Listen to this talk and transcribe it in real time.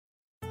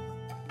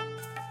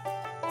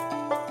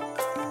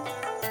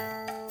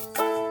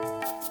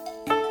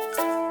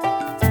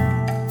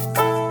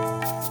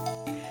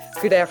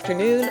Good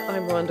afternoon.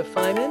 I'm Rhonda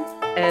Feynman,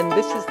 and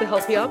this is the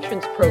Healthy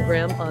Options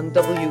program on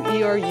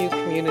WERU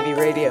Community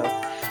Radio.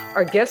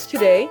 Our guest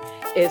today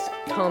is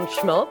Tom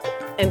Schmelk,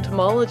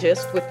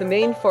 entomologist with the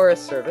Maine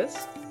Forest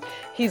Service.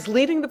 He's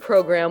leading the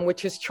program,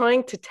 which is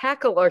trying to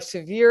tackle our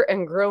severe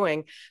and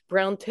growing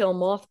brown-tailed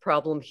moth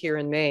problem here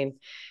in Maine.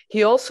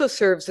 He also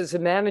serves as a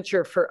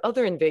manager for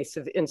other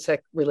invasive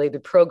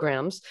insect-related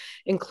programs,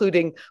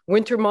 including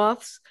winter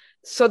moths,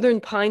 southern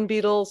pine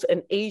beetles,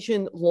 and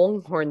Asian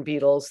longhorn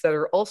beetles that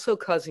are also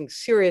causing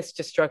serious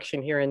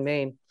destruction here in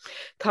Maine.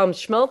 Tom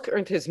Schmelk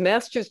earned his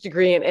master's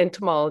degree in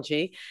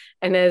entomology,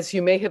 and as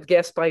you may have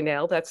guessed by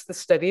now, that's the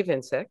study of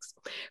insects,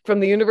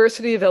 from the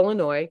University of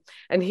Illinois,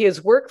 and he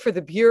has worked for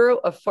the Bureau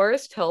of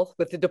Forest Health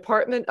with the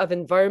Department of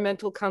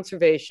Environmental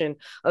Conservation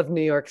of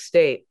New York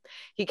State.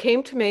 He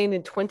came to Maine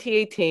in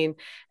 2018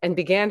 and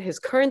began his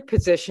current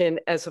position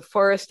as a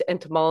forest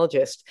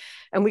entomologist,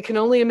 and we can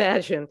only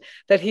imagine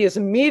that he has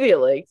immediately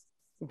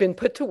been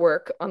put to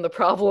work on the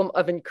problem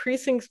of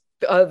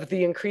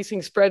the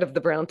increasing spread of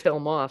the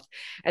brown-tailed moth.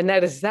 And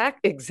that is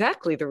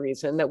exactly the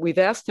reason that we've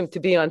asked him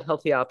to be on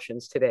Healthy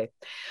Options today.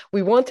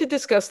 We want to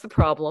discuss the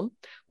problem,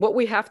 what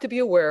we have to be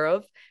aware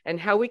of, and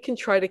how we can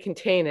try to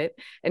contain it,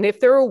 and if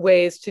there are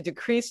ways to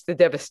decrease the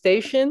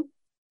devastation,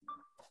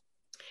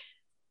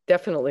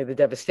 definitely the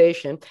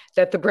devastation,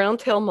 that the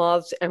brown-tailed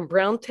moths and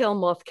brown-tailed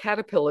moth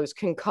caterpillars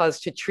can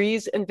cause to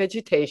trees and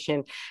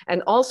vegetation.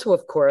 And also,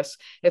 of course,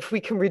 if we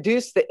can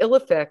reduce the ill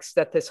effects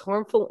that this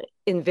harmful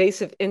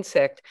invasive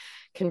insect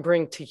can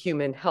bring to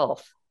human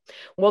health.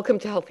 Welcome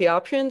to Healthy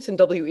Options and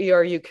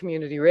WERU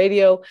Community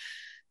Radio.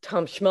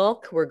 Tom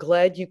Schmelk, we're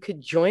glad you could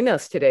join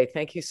us today.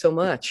 Thank you so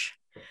much.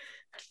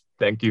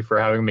 Thank you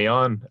for having me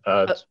on.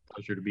 It's a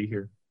pleasure to be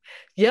here.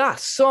 Yeah,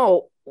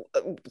 so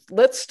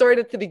let's start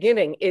at the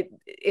beginning.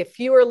 If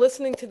you are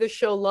listening to the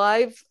show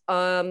live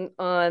on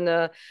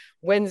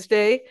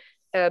Wednesday,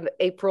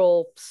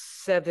 April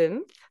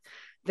 7th,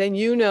 then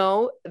you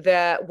know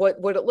that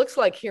what it looks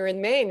like here in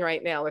Maine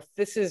right now. If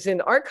this is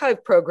an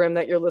archive program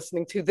that you're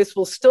listening to, this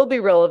will still be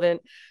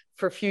relevant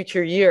for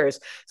future years.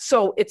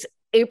 So it's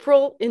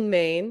April in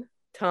Maine,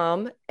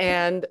 Tom,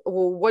 and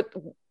what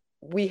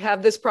we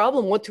have this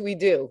problem. What do we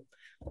do?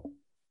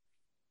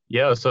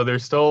 Yeah, so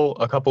there's still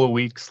a couple of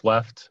weeks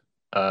left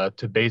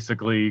to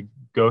basically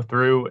go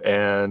through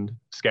and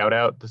scout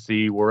out to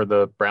see where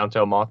the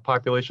brown-tailed moth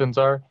populations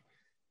are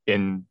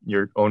in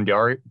your own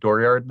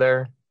dooryard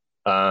there.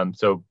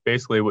 So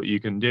basically what you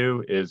can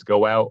do is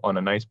go out on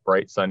a nice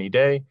bright sunny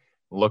day,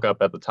 look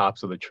up at the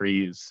tops of the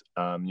trees.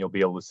 You'll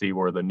be able to see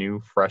where the new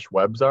fresh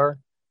webs are.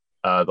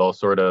 They'll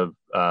sort of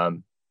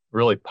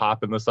really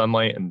pop in the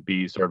sunlight and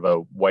be sort of a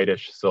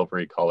whitish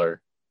silvery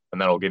color. And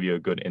that'll give you a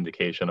good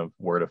indication of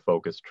where to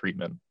focus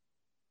treatment.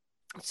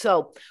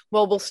 So,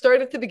 well, we'll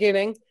start at the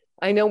beginning.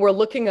 I know we're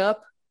looking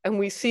up and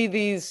we see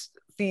these,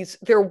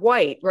 they're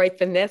white, right?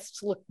 The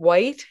nests look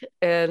white.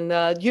 And,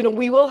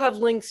 we will have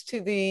links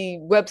to the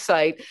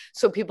website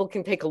so people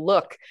can take a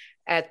look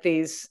at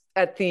these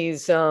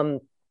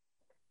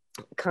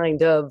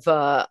kind of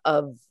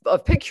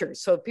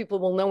pictures, so people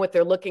will know what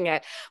they're looking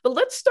at. But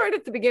let's start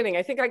at the beginning.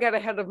 I think I got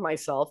ahead of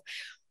myself.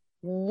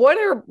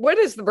 What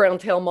is the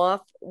brown-tailed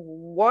moth?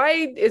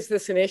 Why is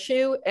this an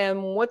issue?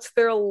 And what's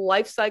their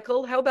life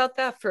cycle? How about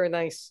that for a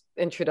nice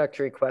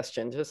introductory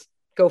question? Just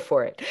go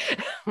for it.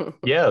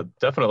 Yeah,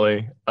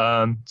 definitely.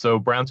 So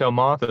brown-tailed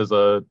moth is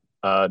a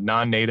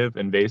non-native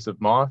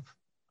invasive moth.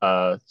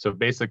 So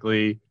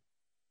basically,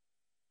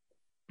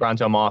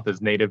 brown-tailed moth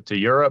is native to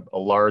Europe, a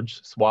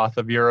large swath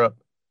of Europe,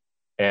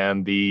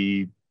 and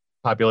the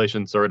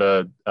population sort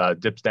of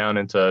dips down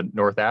into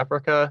North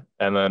Africa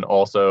and then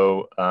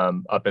also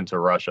up into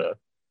Russia.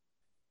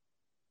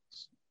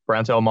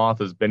 Brown-tailed moth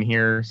has been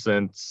here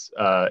since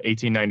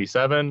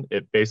 1897.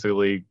 It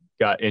basically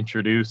got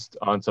introduced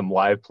on some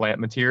live plant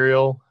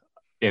material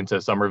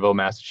into Somerville,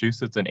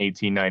 Massachusetts in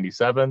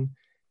 1897.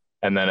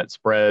 And then it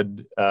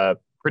spread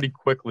pretty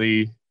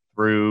quickly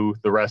through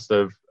the rest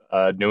of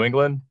New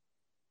England.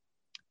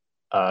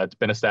 It's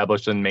been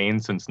established in Maine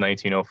since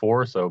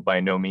 1904, so by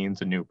no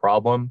means a new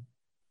problem.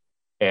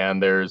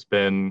 And there's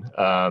been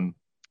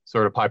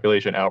sort of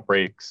population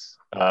outbreaks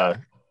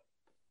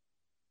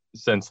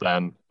since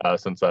then,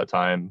 since that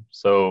time.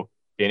 So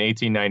in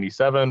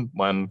 1897,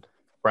 when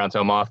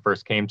brown-tailed moth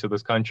first came to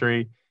this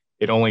country,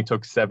 it only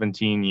took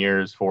 17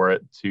 years for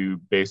it to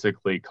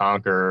basically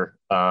conquer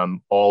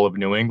all of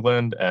New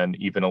England and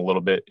even a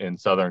little bit in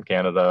southern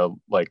Canada,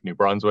 like New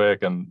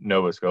Brunswick and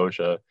Nova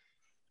Scotia.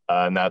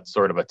 And that's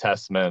sort of a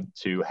testament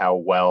to how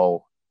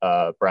well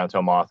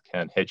brown-tailed moth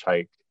can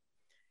hitchhike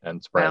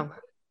and spread. Wow.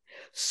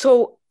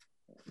 So,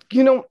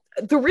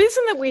 the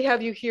reason that we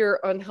have you here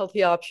on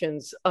Healthy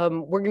Options,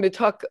 we're going to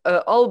talk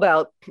all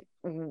about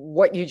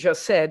what you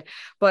just said,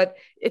 but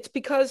it's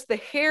because the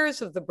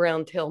hairs of the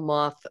brown-tailed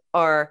moth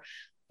are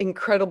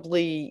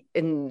incredibly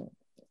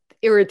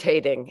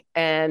irritating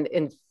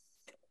and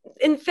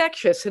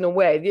infectious in a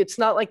way. It's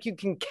not like you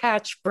can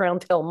catch brown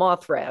tail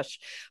moth rash,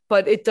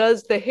 but it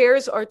does, the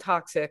hairs are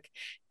toxic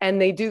and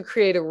they do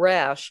create a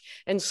rash.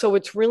 And so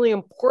it's really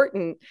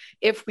important,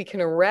 if we can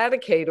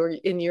eradicate, or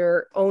in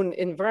your own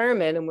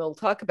environment, and we'll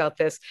talk about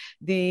this,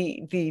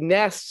 the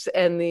nests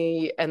and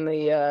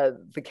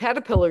the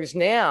caterpillars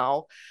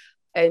now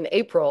in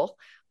April,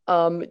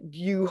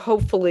 you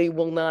hopefully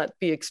will not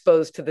be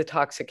exposed to the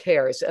toxic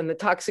hairs. And the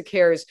toxic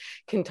hairs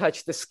can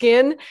touch the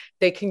skin.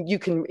 You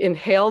can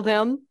inhale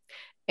them,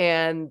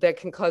 and that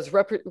can cause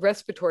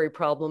respiratory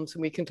problems.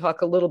 And we can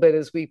talk a little bit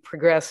as we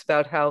progress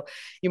about how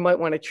you might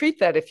want to treat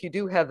that if you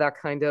do have that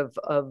kind of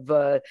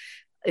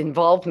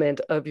involvement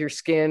of your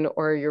skin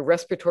or your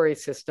respiratory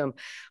system.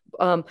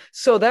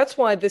 So that's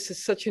why this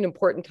is such an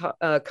important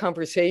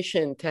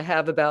conversation to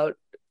have about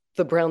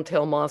the brown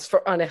tail moths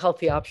on a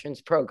Healthy Options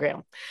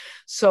program.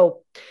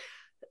 So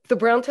the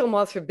brown tail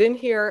moths have been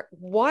here.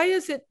 Why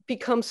has it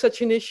become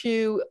such an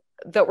issue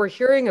that we're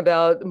hearing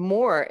about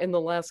more in the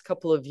last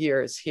couple of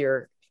years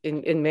here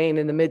in Maine,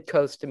 in the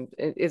mid-coast?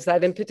 Is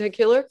that in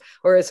particular,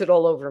 or is it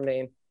all over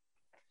Maine?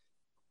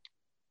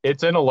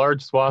 It's in a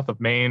large swath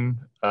of Maine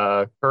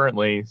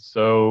currently.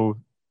 So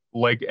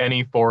like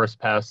any forest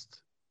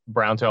pest,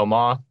 brown tail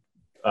moth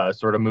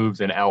sort of moves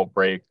in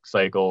outbreak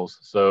cycles.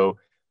 So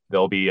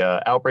there'll be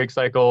an outbreak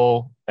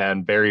cycle,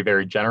 and very,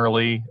 very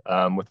generally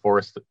with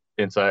forest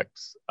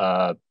insects,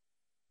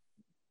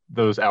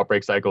 those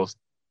outbreak cycles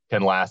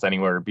can last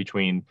anywhere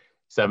between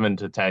 7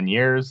 to 10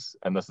 years,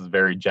 and this is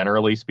very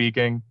generally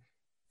speaking.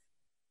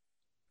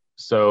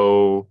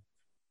 So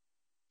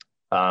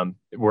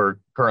we're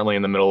currently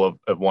in the middle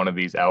of one of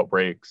these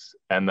outbreaks,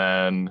 and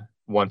then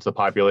once the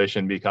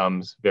population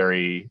becomes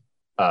very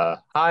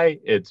high,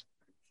 it's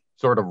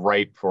sort of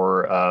ripe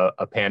for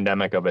a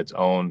pandemic of its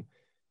own.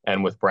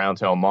 And with brown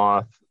tail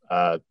moth,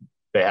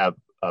 they have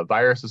a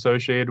virus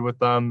associated with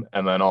them,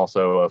 and then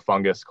also a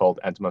fungus called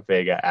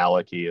Entomophaga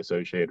allocae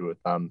associated with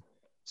them.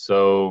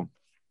 So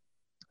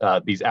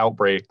these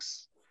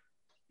outbreaks,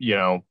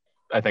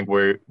 I think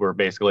we're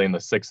basically in the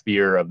 6th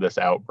year of this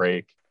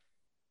outbreak.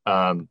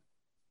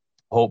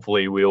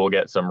 Hopefully we will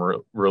get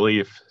some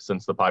relief,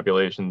 since the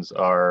populations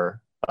are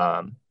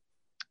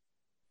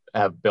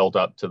have built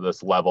up to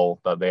this level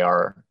that they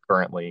are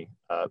currently.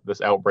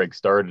 This outbreak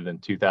started in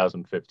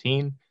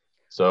 2015,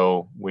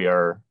 so we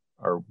are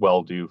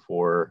well due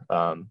for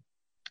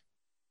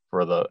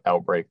the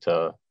outbreak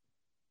to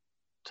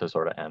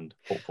sort of end,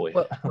 hopefully.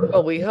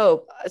 Well, we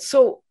hope.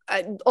 So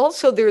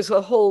also there's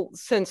a whole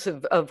sense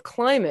of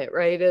climate,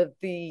 right?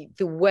 The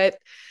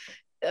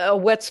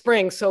wet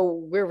spring. So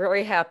we're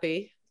very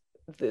happy,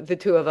 the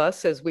two of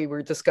us, as we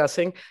were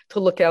discussing, to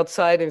look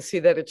outside and see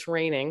that it's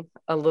raining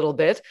a little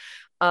bit,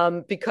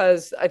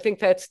 because I think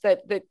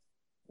that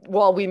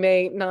while we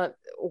may not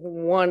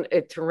want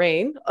it to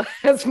rain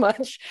as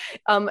much,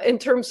 in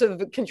terms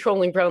of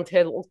controlling brown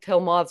tail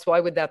moths, why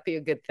would that be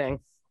a good thing?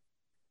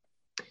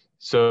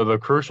 So the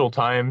crucial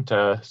time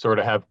to sort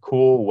of have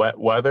cool, wet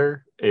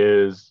weather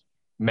is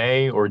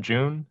May or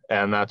June,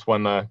 and that's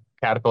when the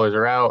caterpillars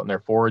are out and they're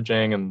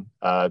foraging, and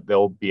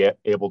they'll be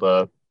able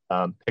to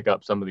pick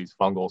up some of these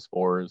fungal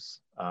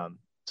spores.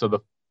 So the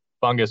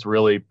fungus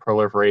really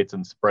proliferates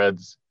and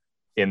spreads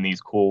in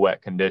these cool,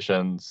 wet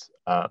conditions.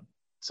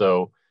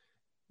 So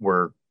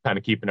we're kind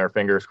of keeping our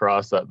fingers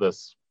crossed that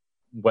this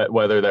wet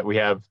weather that we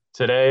have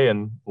today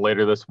and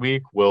later this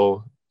week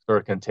will sort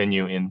of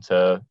continue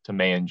into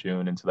May and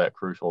June, into that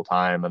crucial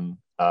time. And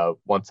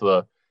once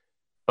the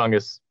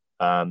fungus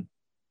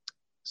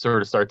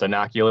sort of starts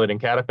inoculating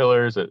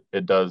caterpillars,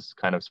 it does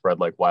kind of spread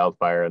like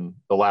wildfire. And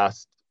the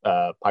last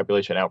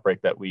population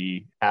outbreak that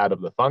we had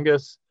of the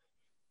fungus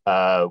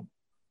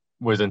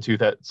was in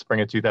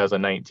spring of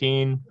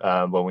 2019,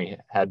 when we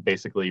had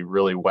basically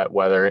really wet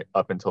weather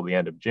up until the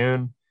end of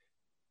June.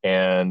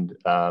 And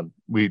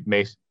we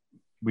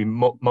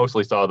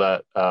mostly saw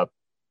that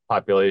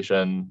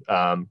population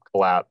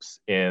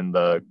collapse in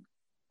the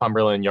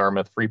Cumberland,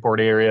 Yarmouth, Freeport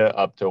area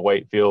up to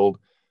Whitefield,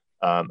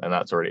 and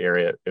that sort of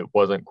area. It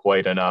wasn't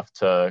quite enough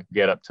to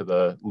get up to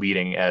the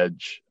leading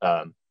edge,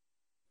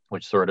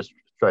 which sort of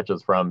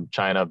stretches from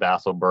China,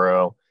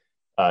 Vassalboro,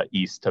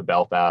 east to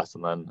Belfast,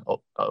 and then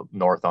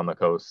north on the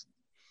coast.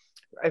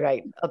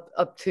 Right,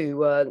 up to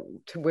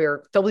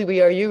where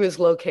WERU is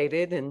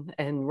located,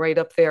 and right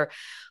up there.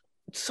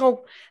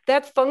 So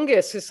that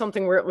fungus is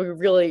something we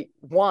really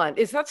want.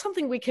 Is that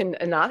something we can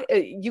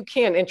you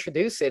can't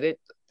introduce it,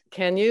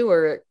 can you,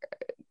 or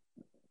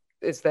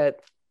is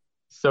that?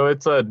 So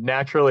it's a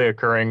naturally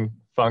occurring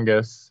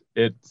fungus.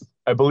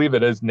 I believe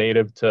it is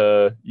native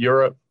to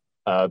Europe,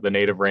 the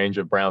native range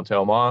of brown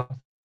tail moth.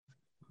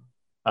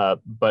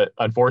 But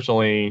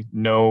unfortunately,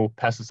 no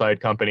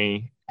pesticide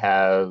company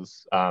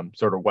has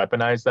sort of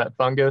weaponized that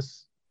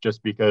fungus,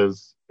 just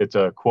because it's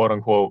a quote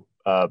unquote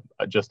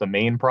just a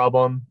Maine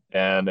problem,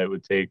 and it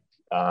would take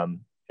a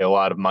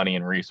lot of money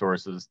and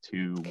resources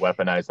to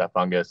weaponize that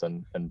fungus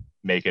and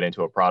make it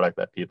into a product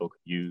that people could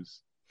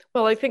use.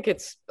 Well, I think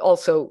it's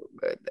also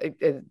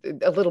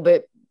a little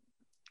bit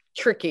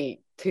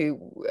tricky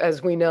to,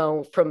 as we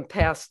know from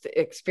past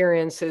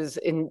experiences,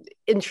 in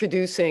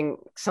introducing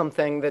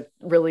something that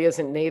really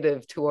isn't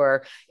native to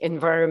our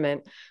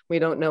environment. We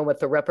don't know what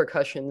the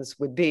repercussions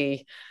would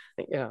be.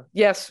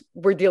 Yes,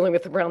 we're dealing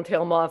with the brown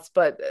tail moths,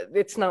 but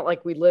it's not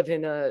like we live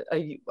in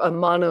a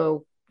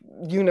mono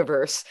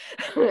universe.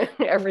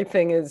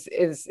 Everything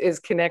is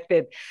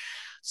connected.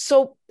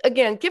 So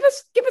again, give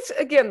us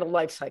again the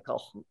life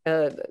cycle.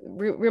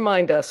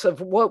 Remind us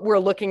of what we're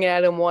looking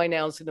at and why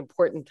now is an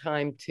important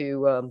time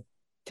to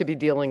be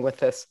dealing with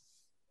this.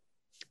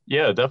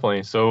 Yeah,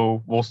 definitely.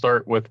 So we'll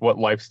start with what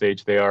life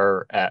stage they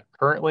are at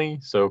currently.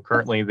 So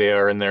currently they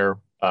are in their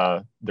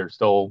they're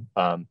still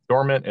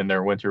dormant in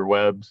their winter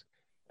webs,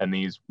 and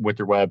these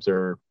winter webs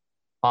are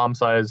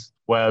palm-sized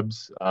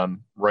webs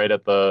right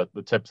at the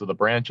tips of the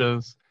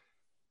branches.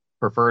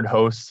 Preferred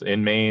hosts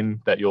in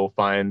Maine that you'll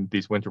find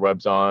these winter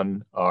webs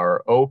on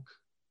are oak,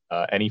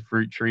 any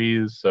fruit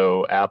trees,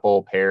 so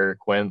apple, pear,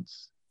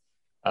 quince,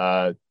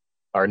 our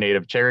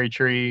native cherry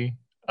tree,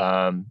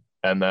 and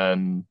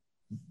then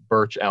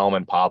birch, elm,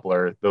 and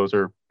poplar. Those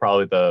are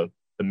probably the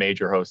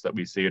major hosts that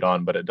we see it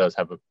on, but it does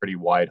have a pretty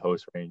wide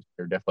host range.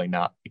 They're definitely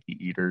not picky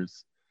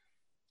eaters.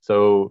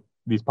 So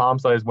these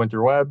palm-sized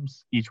winter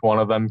webs, each one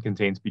of them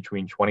contains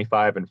between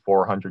 25 and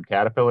 400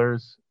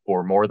 caterpillars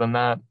or more than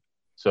that.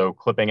 So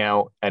clipping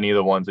out any of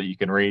the ones that you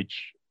can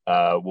reach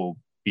will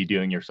be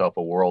doing yourself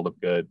a world of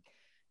good.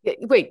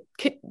 Wait,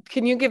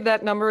 can you give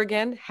that number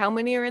again? How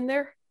many are in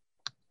there?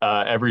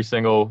 Every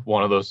single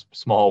one of those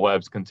small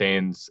webs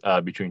contains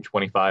between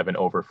 25 and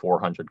over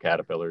 400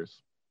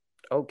 caterpillars.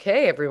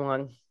 Okay,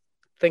 everyone,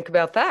 think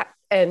about that.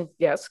 And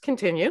yes,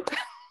 continue.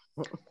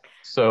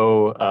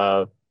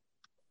 So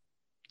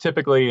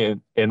typically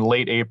in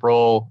late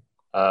April,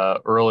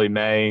 early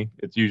May,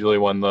 it's usually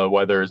when the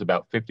weather is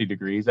about 50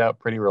 degrees out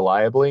pretty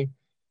reliably.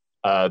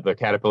 The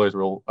caterpillars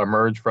will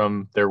emerge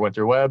from their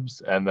winter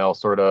webs and they'll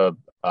sort of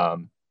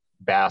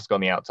bask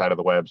on the outside of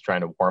the webs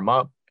trying to warm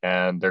up.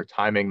 And they're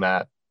timing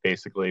that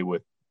basically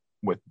with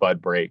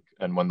bud break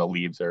and when the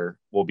leaves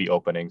will be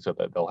opening so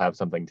that they'll have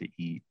something to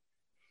eat.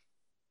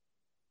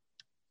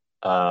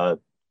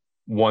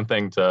 One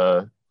thing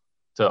to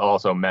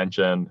also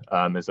mention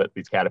is that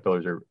these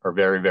caterpillars are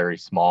very, very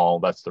small.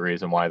 That's the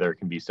reason why there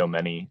can be so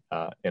many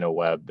in a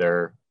web.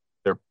 They're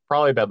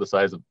probably about the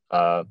size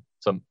of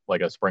some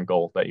like a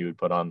sprinkle that you would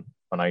put on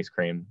ice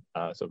cream.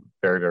 So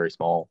very, very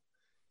small.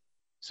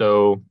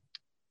 So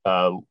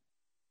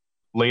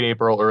late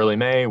April, early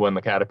May, when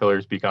the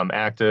caterpillars become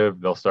active,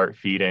 they'll start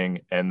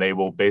feeding, and they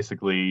will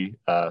basically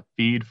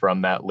feed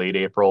from that late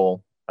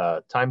April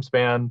time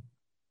span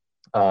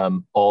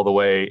all the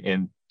way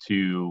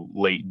into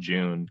late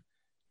June,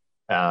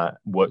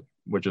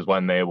 which is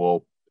when they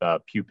will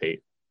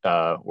pupate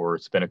or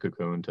spin a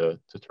cocoon to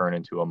turn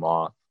into a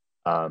moth.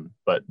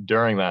 But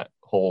during that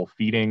whole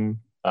feeding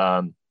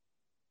for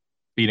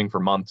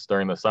months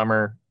during the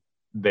summer,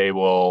 they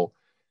will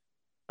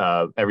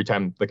every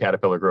time the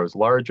caterpillar grows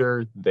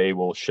larger, they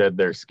will shed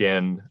their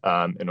skin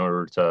in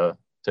order to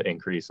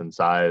increase in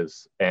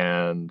size.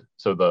 And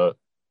so the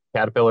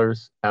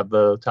caterpillars have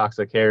the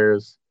toxic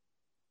hairs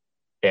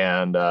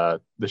and the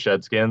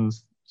shed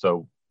skins.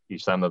 So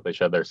each time that they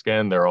shed their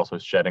skin, they're also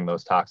shedding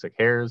those toxic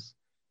hairs.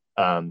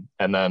 And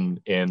then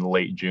in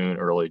late June,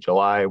 early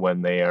July,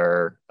 when they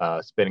are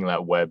spinning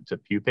that web to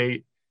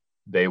pupate,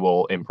 they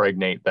will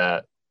impregnate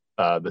that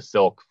the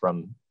silk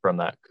from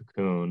that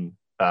cocoon.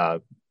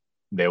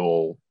 They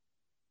will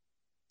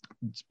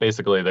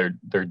basically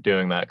they're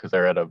doing that because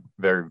they're at a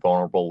very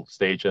vulnerable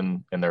stage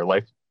in their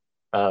life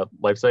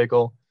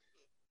cycle.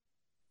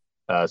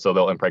 So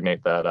they'll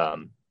impregnate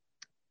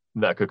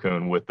that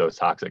cocoon with those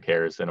toxic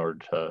hairs in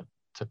order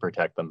to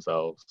protect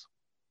themselves.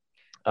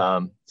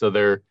 So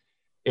they're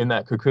in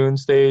that cocoon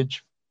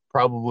stage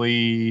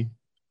probably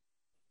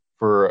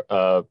for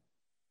a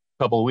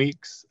couple of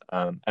weeks,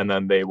 and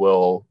then they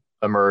will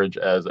emerge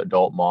as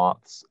adult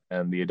moths.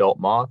 And the adult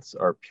moths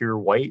are pure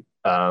white,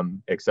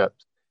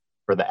 except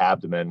for the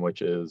abdomen,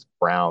 which is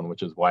brown,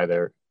 which is why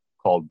they're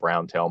called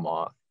brown tail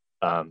moth.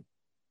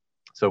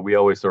 So we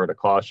always sort of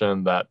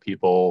caution that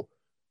people,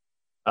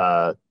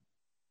 as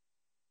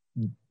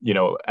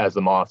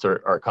the moths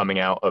are coming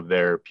out of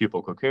their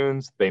pupal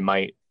cocoons, they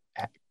might,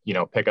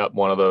 pick up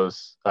one of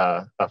those,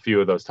 a few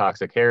of those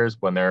toxic hairs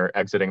when they're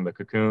exiting the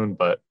cocoon,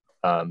 but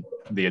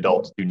the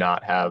adults do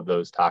not have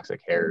those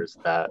toxic hairs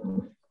that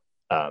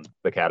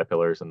the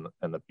caterpillars and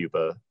the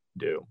pupa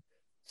do.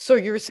 So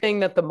you're saying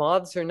that the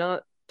moths are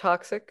not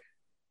toxic?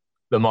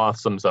 The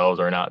moths themselves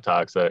are not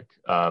toxic.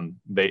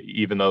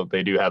 Even though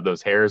they do have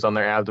those hairs on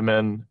their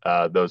abdomen,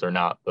 those are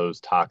not those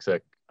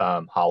toxic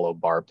hollow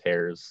barbed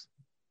hairs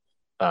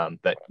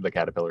that the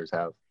caterpillars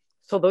have.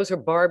 So those are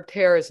barbed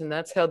hairs, and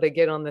that's how they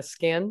get on the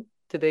skin?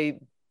 Do they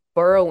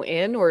burrow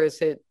in, or is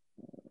it?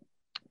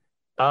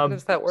 How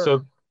does that work?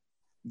 So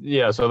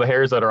the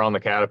hairs that are on the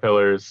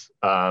caterpillars,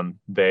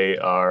 they're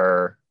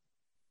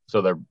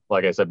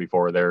like I said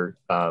before, they're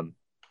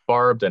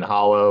barbed and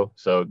hollow.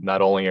 So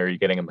not only are you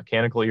getting a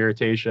mechanical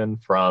irritation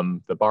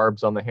from the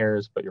barbs on the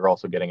hairs, but you're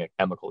also getting a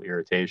chemical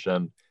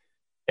irritation.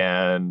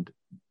 And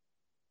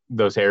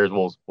those hairs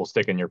will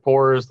stick in your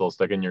pores, they'll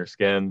stick in your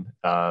skin,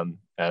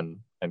 and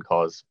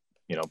cause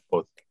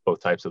both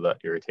types of that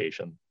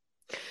irritation.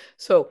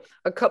 So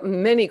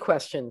many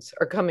questions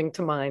are coming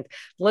to mind.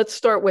 Let's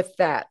start with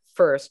that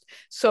first.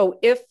 So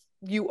if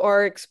you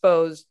are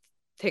exposed,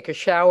 take a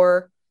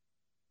shower.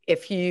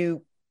 If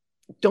you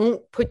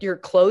don't put your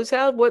clothes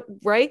out,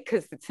 right?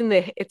 Because it's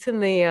in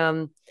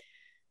the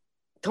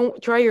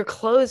don't dry your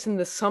clothes in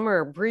the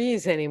summer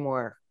breeze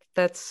anymore.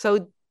 That's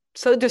so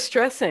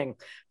distressing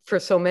for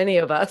so many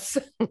of us.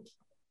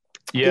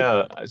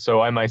 Yeah, so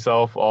I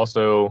myself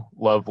also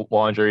love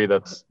laundry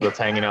that's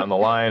hanging out in the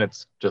line.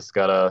 It's just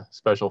got a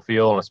special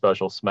feel and a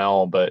special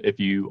smell. But if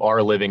you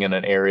are living in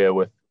an area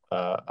with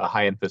a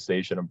high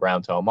infestation of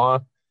brown tail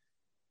moth,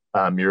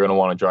 you're going to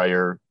want to dry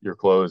your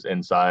clothes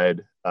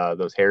inside.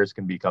 Those hairs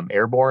can become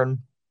airborne,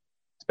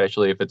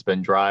 especially if it's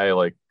been dry,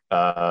 like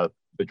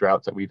the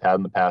droughts that we've had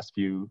in the past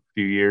few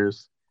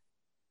years.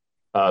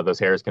 Those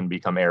hairs can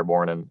become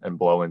airborne and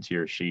blow into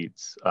your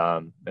sheets.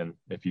 And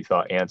if you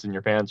thought ants in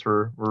your pants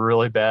were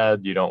really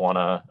bad, you don't want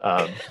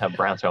to have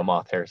brown tail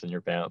moth hairs in your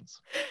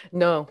pants.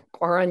 No,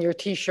 or on your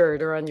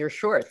t-shirt or on your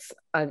shorts.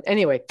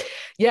 Anyway,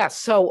 yeah.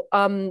 So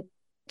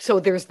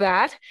there's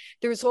that.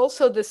 There's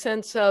also the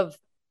sense of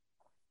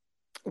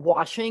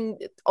washing.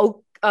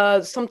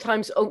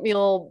 Sometimes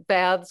oatmeal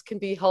baths can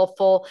be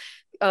helpful.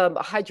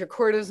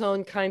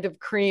 Hydrocortisone kind of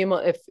cream,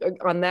 if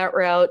on that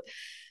route.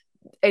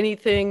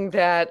 Anything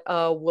that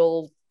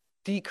will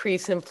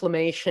decrease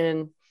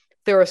inflammation.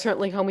 There are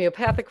certainly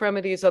homeopathic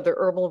remedies, other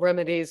herbal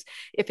remedies.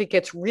 If it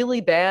gets really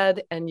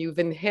bad and you've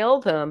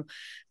inhaled them,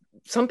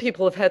 some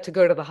people have had to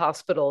go to the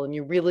hospital, and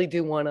you really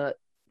do want to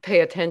pay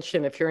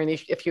attention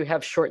if you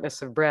have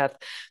shortness of breath.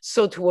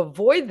 So to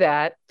avoid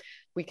that,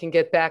 we can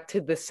get back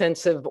to the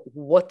sense of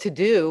what to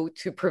do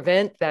to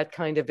prevent that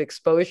kind of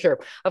exposure.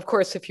 Of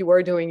course, if you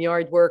are doing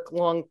yard work,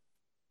 long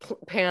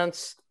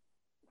pants,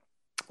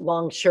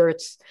 long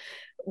shirts,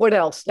 what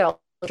else? Now,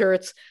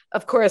 shirts.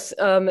 Of course,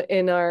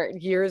 in our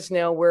years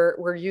now,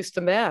 we're used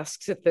to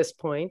masks at this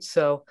point,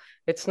 so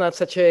it's not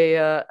such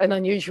an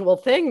unusual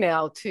thing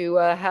now to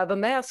have a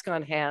mask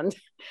on hand.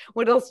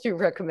 What else do you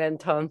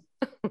recommend, Tom?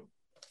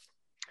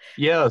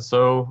 Yeah,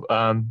 so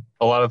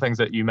a lot of things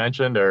that you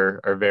mentioned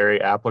are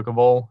very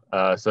applicable.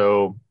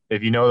 So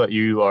if you know that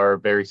you are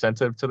very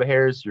sensitive to the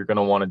hairs, you're going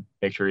to want to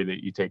make sure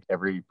that you take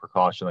every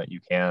precaution that you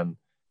can.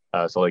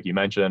 So like you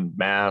mentioned,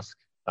 mask,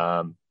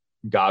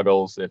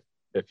 goggles,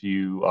 if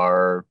you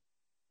are,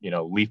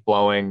 leaf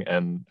blowing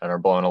and are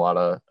blowing a lot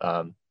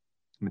of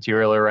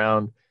material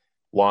around,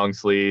 long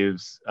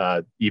sleeves,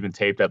 even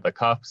taped at the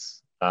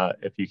cuffs,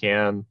 if you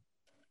can,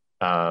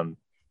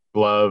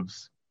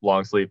 gloves,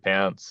 long sleeve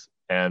pants.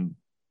 And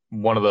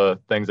one of the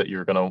things that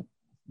you're going to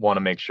want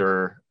to make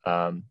sure,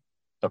 a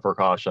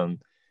precaution,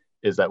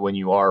 is that when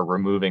you are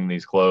removing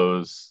these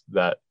clothes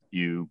that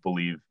you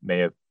believe may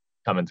have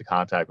come into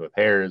contact with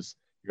hairs,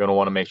 you're going to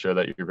want to make sure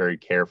that you're very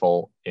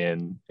careful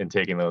in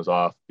taking those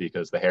off,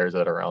 because the hairs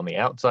that are on the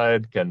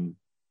outside can,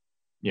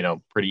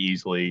 pretty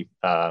easily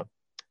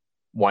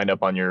wind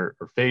up on your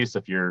face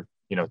if you're,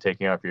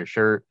 taking off your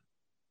shirt.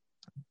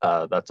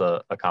 That's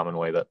a common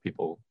way that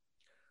people,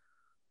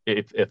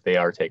 if they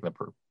are taking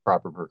the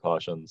proper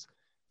precautions,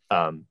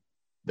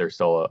 there's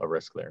still a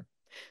risk there.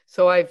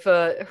 So I've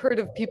heard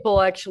of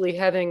people actually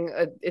having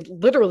it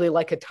literally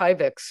like a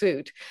Tyvek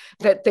suit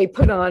that they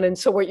put on. And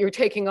so what you're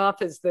taking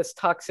off is this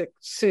toxic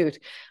suit.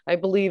 I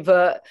believe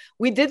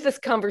we did this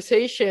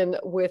conversation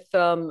with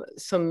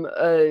some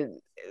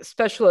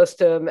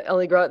specialist,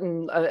 Ellie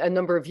Groton, a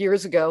number of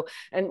years ago.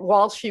 And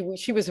while she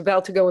was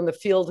about to go in the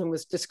field and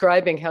was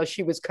describing how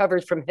she was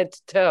covered from head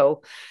to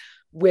toe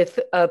with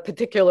a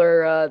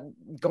particular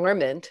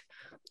garment,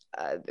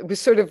 it was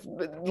sort of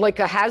like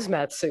a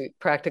hazmat suit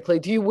practically.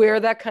 Do you wear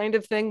that kind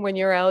of thing when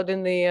you're out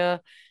in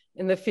the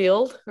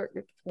field?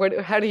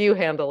 Or how do you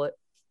handle it?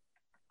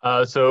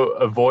 So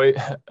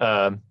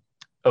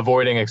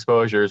avoiding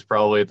exposure is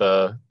probably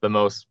the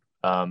most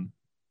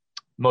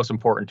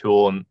important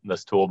tool in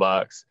this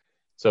toolbox.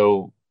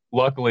 So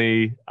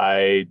luckily,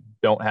 I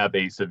don't have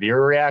a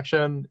severe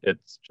reaction.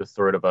 It's just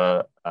sort of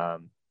a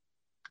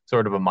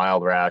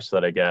mild rash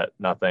that I get.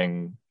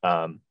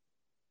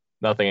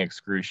 Nothing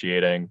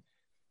excruciating,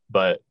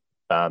 but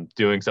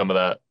doing some of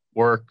that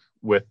work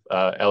with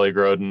Ellie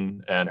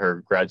Groden and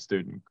her grad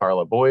student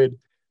Carla Boyd,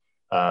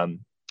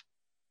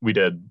 we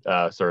did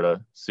sort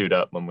of suit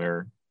up when we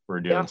were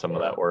doing some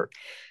of that work.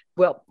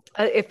 Well,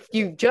 if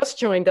you just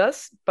joined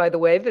us, by the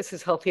way, this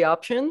is Healthy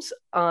Options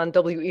on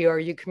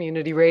WERU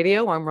Community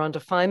Radio. I'm Rhonda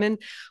Feiman.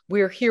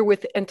 We're here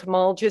with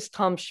entomologist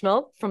Tom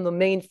Schmelk from the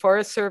Maine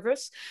Forest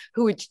Service,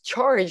 who is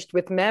charged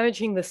with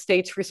managing the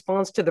state's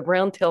response to the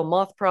brown tail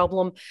moth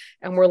problem.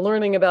 And we're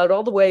learning about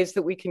all the ways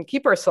that we can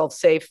keep ourselves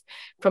safe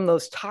from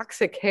those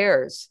toxic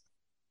hairs.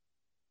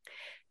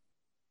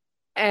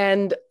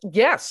 And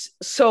yes,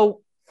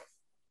 so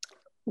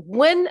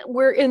when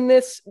we're in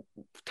this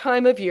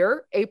time of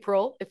year,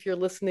 April, if you're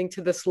listening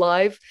to this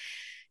live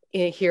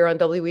here on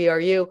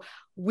WERU,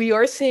 we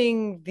are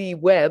seeing the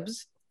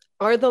webs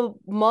Are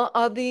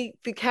the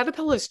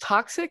caterpillars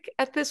toxic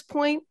at this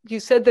point? You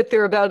said that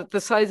they're about the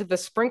size of a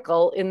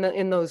sprinkle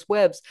in those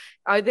webs.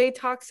 Are they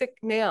toxic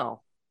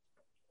now?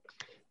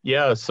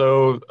 Yeah,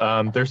 so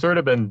there's sort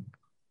of been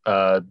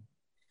uh,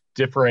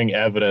 differing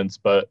evidence,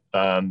 but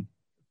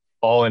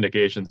all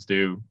indications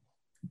do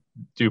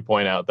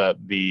point out that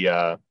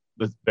the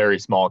very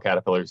small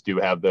caterpillars do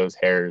have those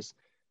hairs.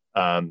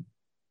 Um,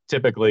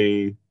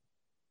 Typically,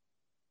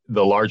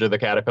 the larger the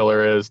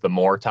caterpillar is, the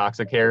more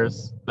toxic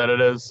hairs that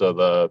it is. So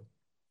the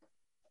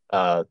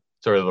uh,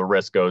 sort of the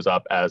risk goes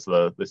up as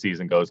the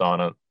season goes on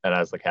and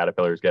as the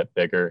caterpillars get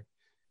bigger.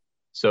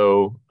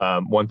 So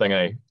one thing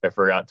I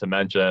forgot to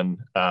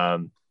mention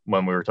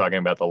when we were talking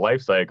about the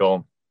life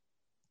cycle.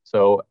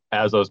 So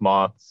as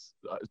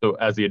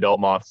the adult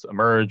moths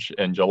emerge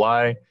in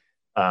July,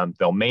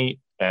 they'll mate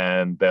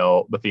and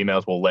the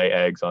females will lay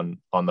eggs on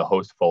the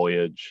host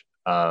foliage,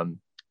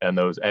 and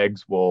those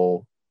eggs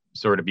will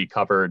sort of be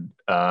covered.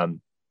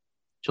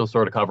 She'll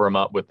sort of cover them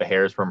up with the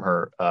hairs from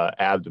her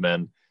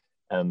abdomen.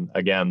 And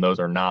again, those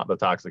are not the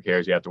toxic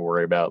hairs you have to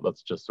worry about.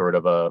 That's just sort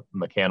of a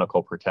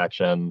mechanical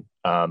protection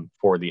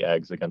for the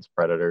eggs against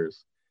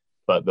predators.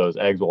 But those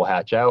eggs will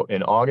hatch out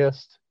in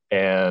August,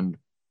 and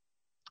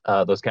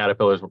those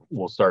caterpillars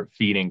will start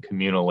feeding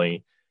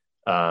communally.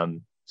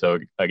 So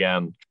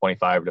again,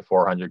 25 to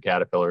 400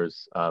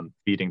 caterpillars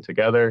feeding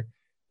together.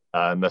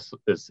 And this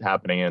is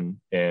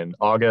happening in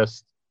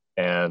August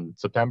and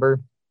September.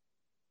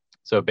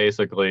 So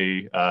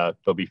basically,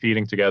 they'll be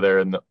feeding together,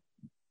 and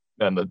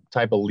the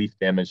type of leaf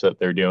damage that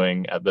they're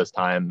doing at this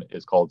time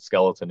is called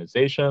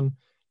skeletonization.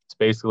 It's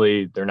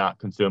basically they're not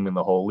consuming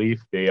the whole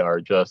leaf; they are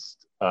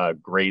just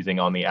grazing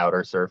on the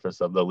outer surface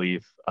of the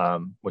leaf,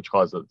 which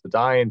causes it to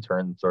die and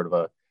turn sort of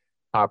a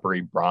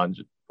coppery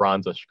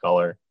bronzish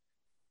color.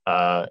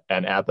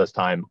 And at this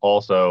time,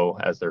 also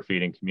as they're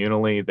feeding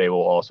communally, they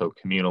will also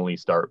communally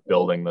start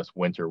building this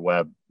winter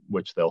web,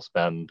 which they'll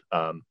spend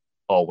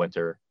all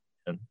winter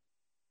in.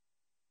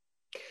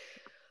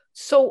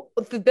 So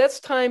the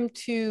best time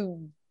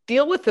to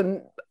deal with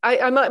them,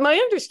 my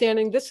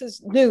understanding, this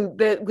is new,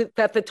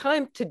 that the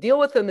time to deal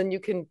with them and you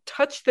can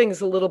touch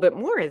things a little bit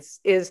more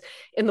is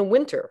in the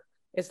winter.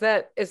 Is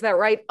that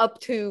right? Up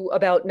to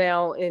about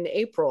now in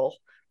April,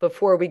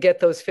 before we get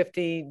those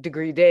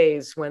 50-degree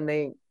days when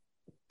they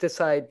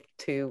decide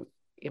to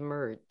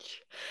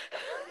emerge.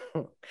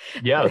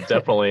 Yeah,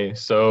 definitely.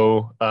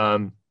 So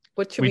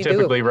What should we we do?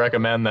 typically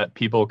recommend that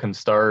people can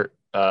start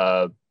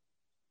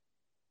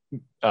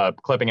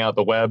clipping out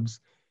the webs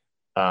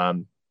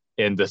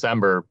in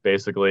December.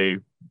 Basically,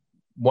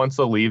 once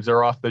the leaves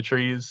are off the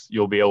trees,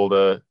 you'll be able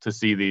to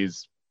see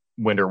these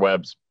winter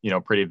webs,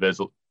 pretty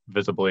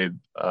visibly.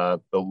 The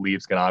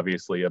leaves can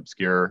obviously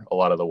obscure a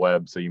lot of the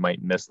web, so you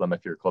might miss them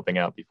if you're clipping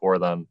out before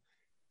then.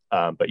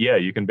 But yeah,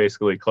 you can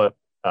basically clip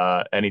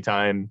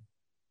anytime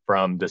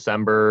from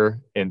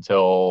December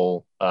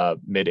until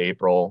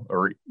mid-April,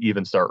 or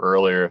even start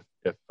earlier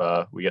if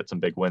we get some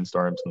big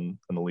windstorms and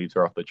the leaves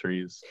are off the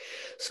trees.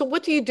 So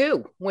what do you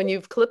do when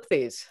you've clipped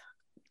these?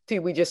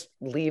 Do we just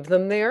leave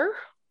them there?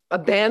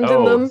 Abandon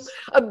Oh, them?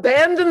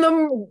 Abandon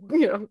them?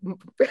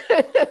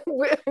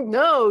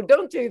 No,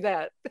 don't do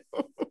that.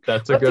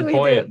 that's a What do good we do?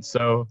 point.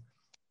 So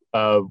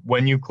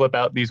when you clip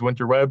out these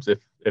winter webs,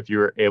 if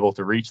you're able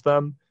to reach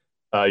them,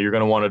 you're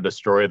going to want to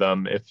destroy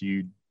them. If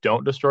you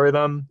don't destroy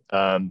them,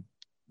 they're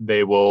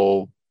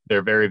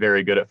very,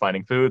 very good at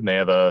finding food, and they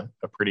have a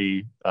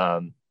pretty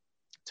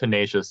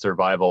tenacious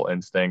survival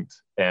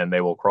instinct, and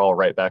they will crawl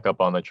right back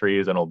up on the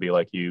trees, and it'll be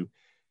like you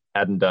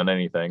hadn't done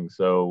anything.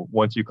 So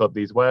once you clip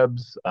these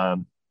webs,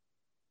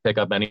 pick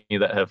up any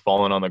that have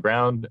fallen on the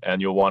ground,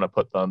 and you'll want to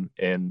put them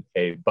in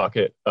a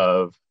bucket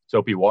of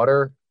soapy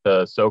water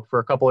to soak for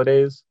a couple of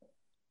days,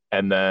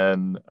 and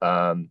then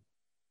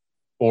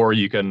or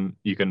you can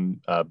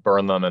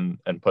burn them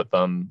and put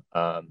them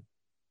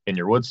in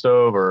your wood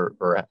stove,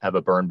 or have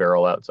a burn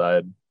barrel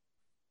outside.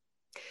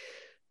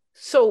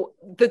 So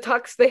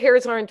the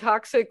hairs aren't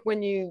toxic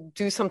when you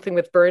do something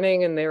with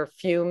burning and their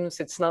fumes.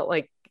 It's not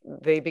like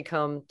they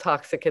become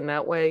toxic in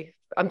that way.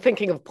 I'm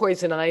thinking of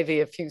poison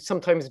ivy. If you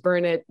sometimes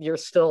burn it, you're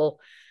still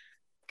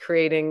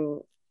creating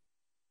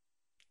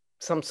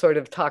some sort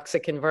of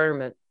toxic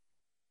environment.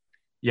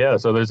 Yeah,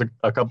 so there's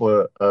a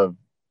couple of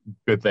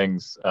good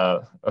things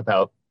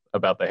about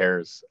the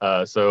hairs.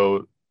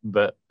 So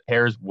the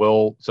hairs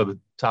will so the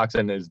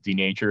toxin is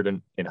denatured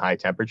in high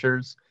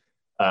temperatures.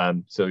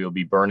 So you'll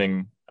be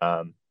burning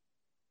up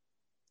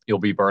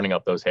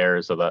those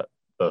hairs so that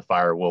the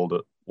fire will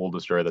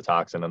destroy the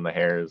toxin in the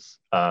hairs.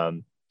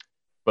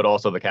 But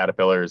also the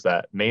caterpillars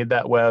that made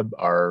that web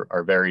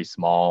are very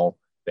small.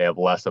 They have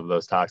less of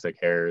those toxic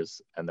hairs,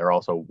 and they're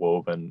also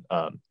woven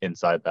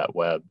inside that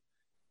web.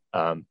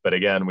 But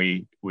again,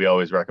 we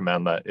always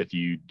recommend that if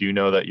you do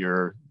know that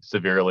you're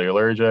severely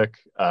allergic,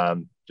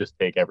 just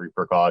take every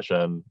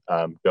precaution.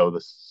 Go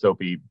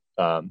the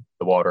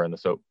water in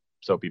the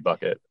soapy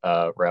bucket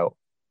route.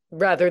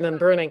 Rather than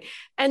burning.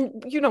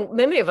 And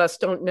many of us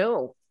don't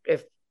know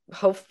if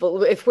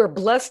hopeful, if we're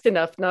blessed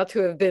enough not to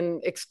have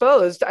been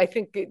exposed, I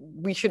think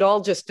we should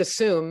all just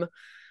assume.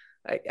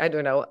 I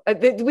don't know.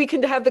 We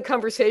can have the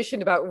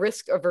conversation about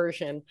risk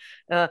aversion.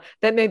 That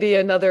may be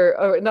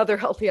another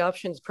healthy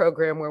options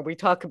program where we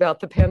talk about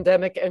the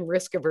pandemic and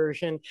risk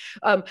aversion.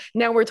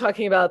 Now we're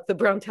talking about the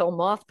brown tail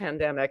moth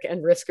pandemic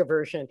and risk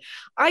aversion.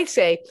 I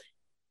say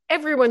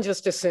everyone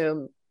just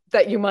assume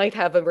that you might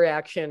have a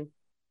reaction.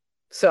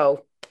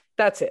 So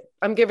that's it.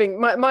 I'm giving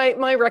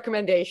my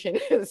recommendation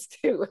is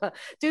to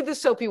do the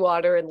soapy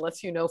water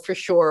unless you know for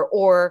sure,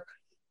 or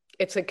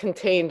it's a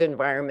contained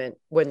environment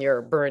when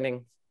you're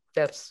burning.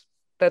 That's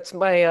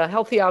my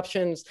healthy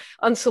options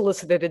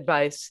unsolicited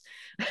advice.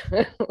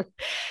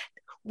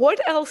 What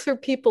else are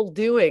people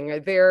doing? Are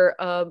there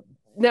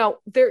now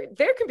there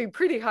can be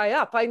pretty high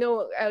up. I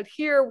know out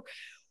here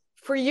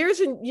for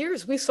years and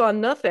years we saw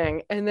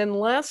nothing, and then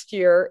last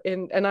year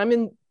and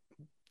I'm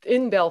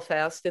in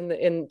Belfast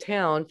in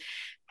town,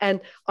 and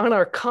on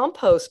our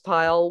compost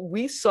pile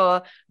we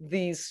saw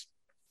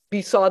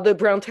the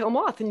brown tail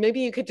moth, and maybe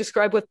you could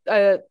describe what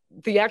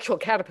the actual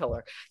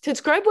caterpillar. To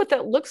describe what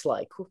that looks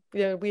like.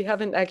 We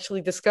haven't actually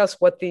discussed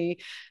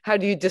how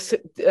do you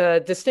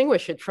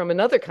distinguish it from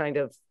another kind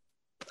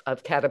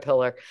of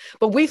caterpillar.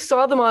 But we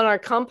saw them on our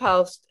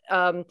compost,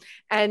 and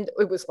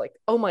it was like,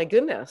 oh my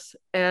goodness.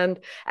 And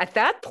at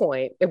that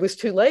point, it was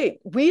too late.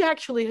 We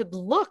actually had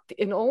looked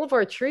in all of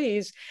our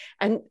trees,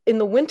 and in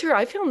the winter,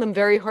 I found them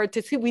very hard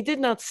to see. We did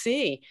not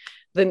see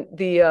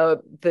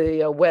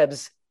the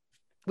webs.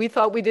 We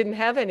thought we didn't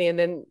have any, and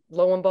then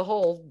lo and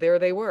behold, there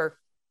they were.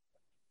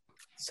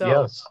 So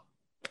yes,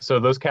 so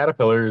those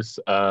caterpillars,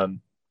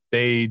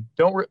 they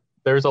don't.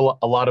 There's a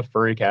lot of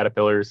furry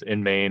caterpillars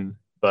in Maine,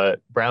 but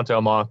brown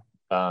tail moth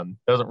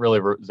doesn't really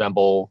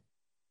resemble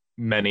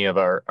many of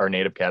our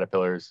native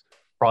caterpillars.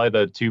 Probably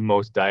the two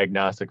most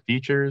diagnostic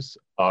features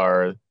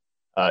are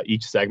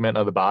each segment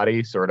of the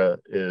body sort of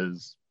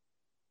is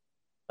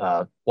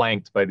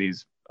flanked by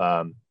these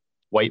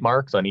white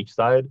marks on each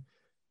side.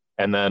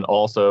 And then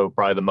also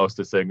probably the most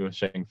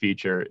distinguishing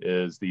feature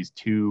is these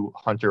two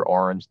hunter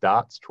orange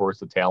dots towards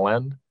the tail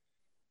end.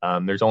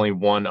 There's only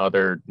one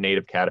other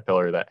native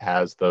caterpillar that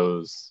has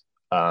those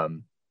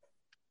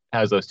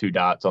two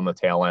dots on the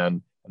tail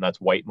end, and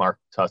that's white marked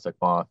tussock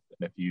moth.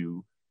 And if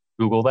you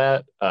Google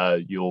that,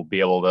 you'll be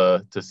able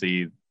to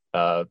see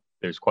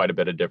there's quite a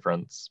bit of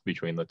difference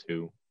between the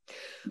two.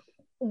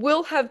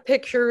 We'll have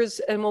pictures,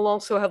 and we'll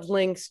also have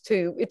links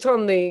to, it's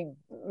on the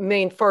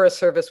Maine Forest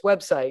Service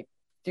website.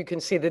 You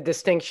can see the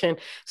distinction.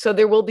 So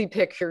there will be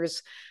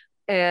pictures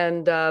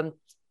and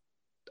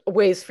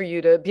ways for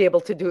you to be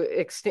able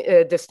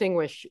to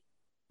distinguish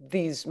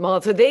these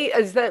moths.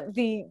 Is that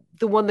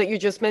the one that you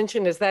just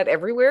mentioned? Is that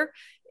everywhere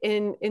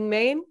in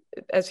Maine?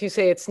 As you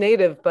say, it's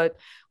native, but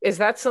is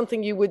that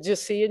something you would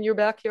just see in your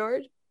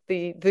backyard?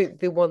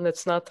 The one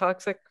that's not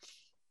toxic?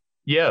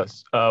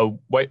 Yes.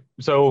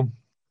 So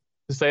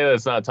to say that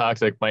it's not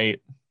toxic might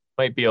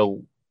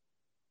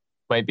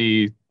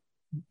be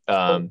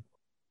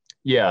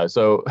yeah.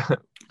 So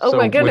oh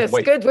my goodness,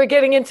 good. We're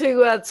getting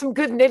into some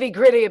good nitty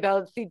gritty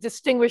about the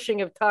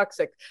distinguishing of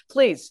toxic.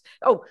 Please.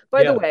 Oh,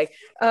 by the way,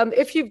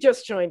 if you've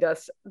just joined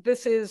us,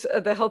 this is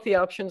the Healthy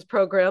Options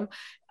program.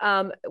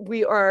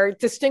 We are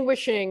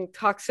distinguishing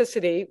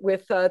toxicity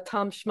with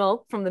Tom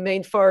Schmelk from the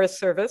Maine Forest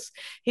Service.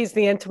 He's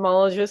the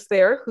entomologist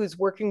there who's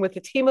working with a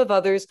team of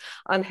others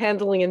on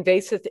handling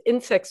invasive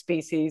insect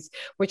species,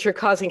 which are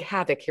causing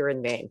havoc here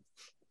in Maine.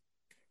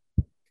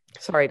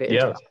 Sorry to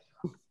interrupt. Yeah.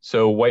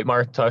 So white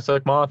marked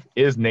tussock moth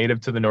is native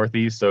to the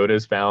Northeast, so it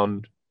is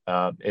found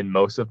in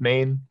most of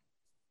Maine.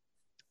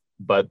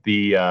 But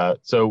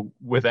so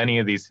with any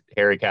of these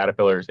hairy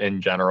caterpillars in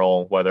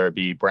general, whether it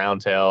be brown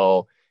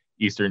tail,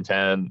 eastern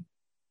tent,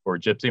 or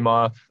gypsy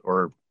moth,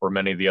 or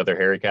many of the other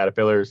hairy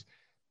caterpillars,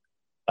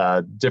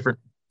 different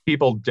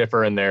people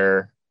differ in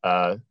their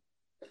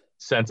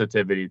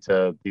sensitivity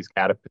to these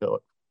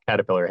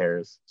caterpillar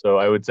hairs. So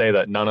I would say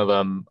that none of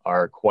them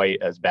are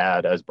quite as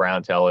bad as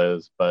brown tail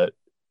is, but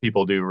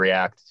people do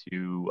react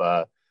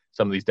to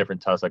some of these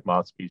different tussock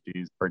moth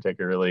species,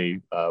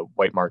 particularly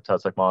white marked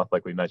tussock moth,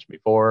 like we mentioned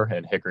before,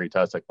 and hickory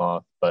tussock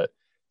moth, but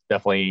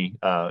definitely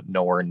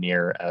nowhere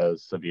near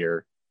as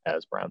severe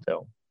as brown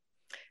tail.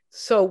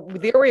 So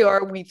there we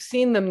are. We've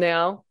seen them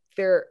now.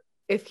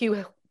 If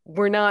you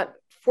were not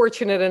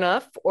fortunate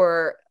enough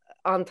or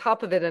on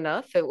top of it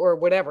enough or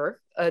whatever,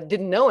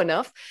 didn't know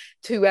enough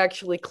to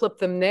actually clip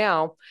them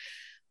now,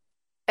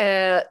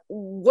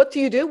 what do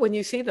you do when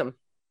you see them?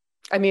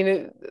 I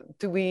mean,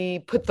 do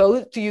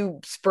you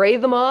spray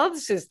the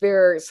moths? Is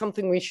there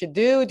something we should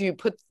do? Do you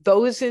put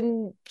those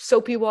in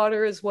soapy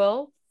water as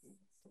well?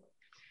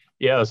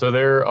 Yeah, so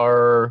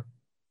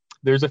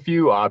there's a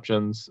few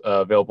options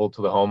available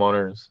to the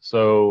homeowners.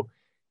 So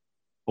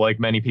like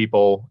many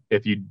people,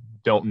 if you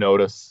don't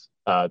notice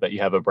that you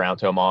have a brown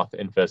tail moth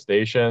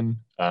infestation,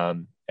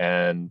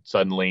 and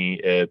suddenly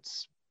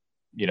it's,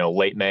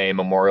 late May,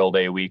 Memorial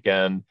Day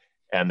weekend,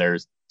 and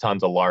there's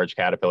tons of large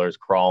caterpillars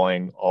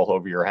crawling all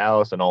over your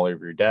house and all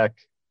over your deck.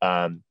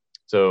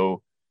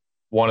 So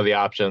one of the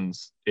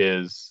options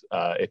is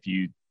if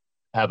you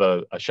have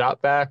a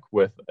shop vac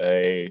with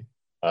a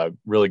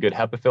really good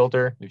HEPA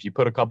filter, if you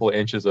put a couple of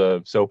inches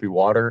of soapy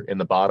water in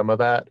the bottom of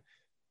that,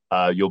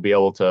 you'll be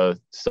able to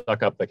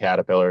suck up the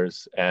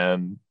caterpillars.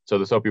 And so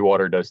the soapy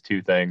water does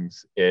two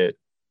things.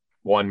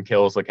 One,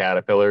 kills the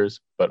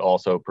caterpillars, but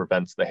also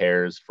prevents the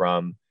hairs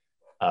from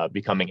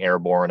becoming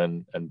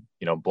airborne and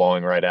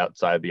blowing right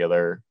outside the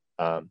other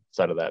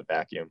side of that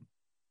vacuum.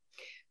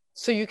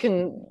 So you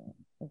can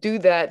do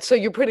that. So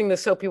you're putting the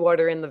soapy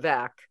water in the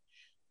vac.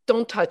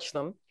 Don't touch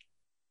them.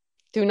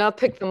 Do not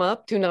pick them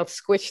up. Do not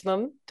squish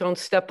them. Don't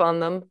step on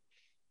them.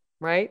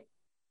 Right?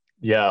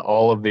 Yeah,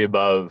 all of the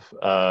above.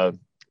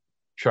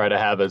 Try to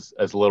have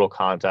as little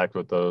contact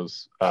with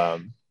those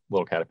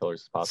little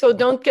caterpillars as possible. So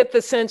don't get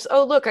the sense,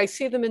 oh, look, I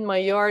see them in my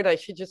yard. I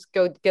should just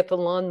go get the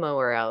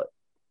lawnmower out.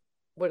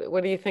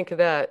 What do you think of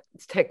that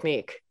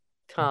technique,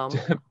 Tom?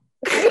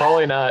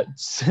 Probably not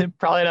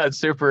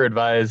super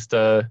advised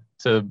to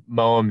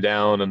mow them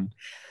down.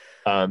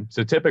 And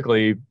so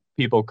typically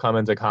people come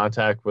into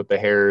contact with the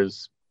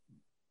hairs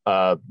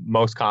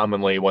most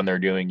commonly when they're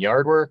doing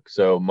yard work.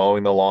 So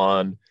mowing the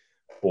lawn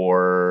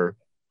or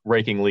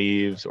raking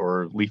leaves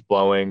or leaf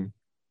blowing,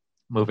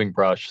 moving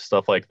brush,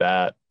 stuff like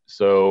that.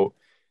 So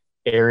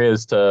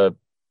areas to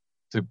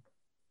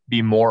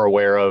be more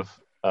aware of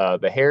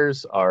the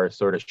hairs are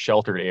sort of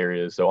sheltered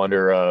areas. So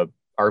under a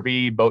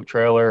RV, boat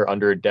trailer,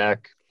 under a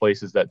deck,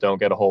 places that don't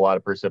get a whole lot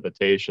of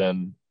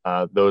precipitation.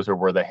 Those are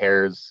where the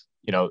hairs,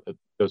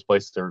 those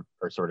places are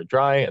sort of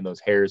dry, and those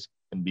hairs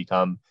can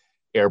become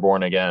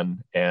airborne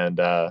again and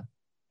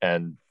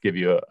give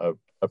you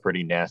a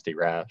pretty nasty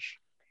rash.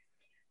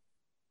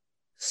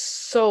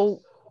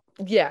 So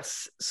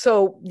yes,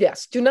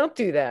 do not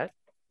do that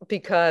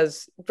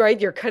because, right,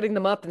 you're cutting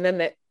them up and then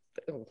that.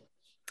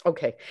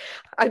 Okay.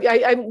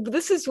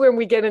 This is when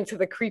we get into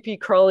the creepy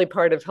crawly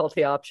part of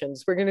healthy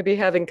options. We're going to be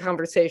having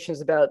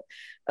conversations about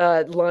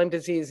Lyme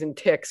disease and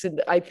ticks.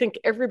 And I think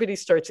everybody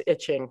starts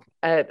itching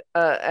at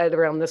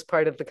around this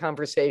part of the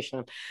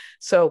conversation.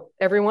 So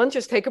everyone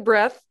just take a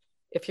breath.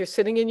 If you're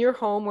sitting in your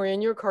home or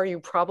in your car, you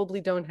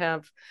probably don't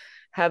have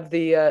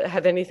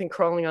anything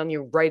crawling on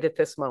you right at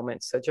this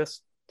moment. So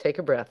just take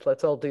a breath.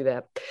 Let's all do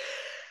that.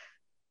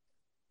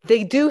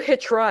 They do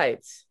hitch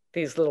rides,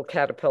 these little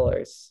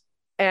caterpillars.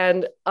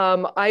 And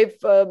I've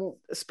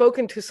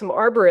spoken to some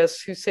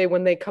arborists who say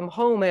when they come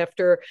home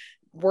after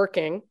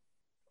working,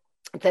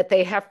 that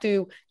they have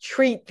to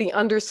treat the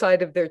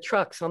underside of their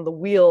trucks on the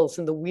wheels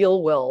and the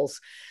wheel wells.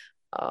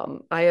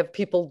 I have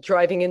people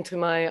driving into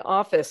my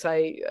office.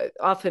 I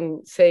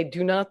often say,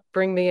 do not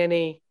bring me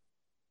any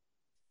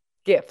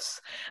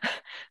gifts.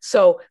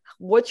 So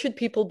what should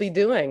people be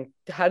doing?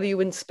 How do you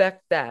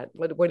inspect that?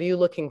 What are you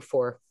looking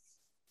for?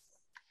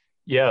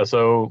 Yeah,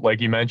 so like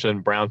you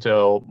mentioned,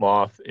 brown-tail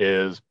moth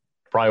is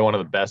probably one of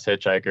the best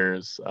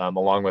hitchhikers,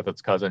 along with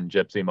its cousin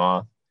gypsy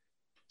moth.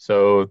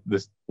 So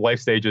the life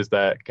stages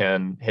that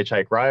can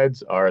hitchhike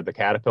rides are the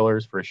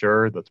caterpillars for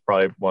sure. That's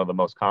probably one of the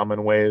most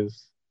common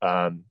ways.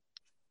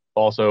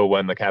 Also,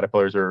 when the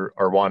caterpillars are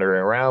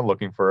wandering around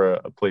looking for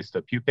a place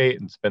to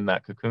pupate and spin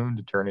that cocoon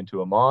to turn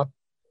into a moth,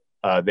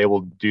 they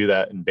will do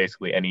that in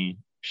basically any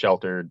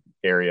sheltered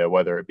area,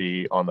 whether it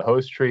be on the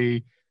host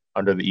tree,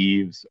 under the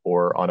eaves,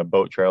 or on a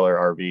boat trailer,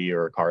 RV,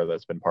 or a car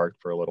that's been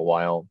parked for a little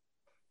while.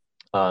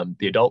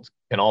 The adults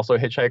can also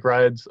hitchhike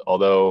rides,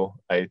 although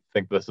I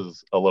think this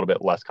is a little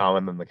bit less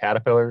common than the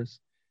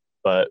caterpillars.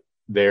 But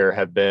there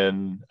have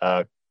been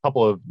a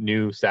couple of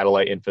new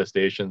satellite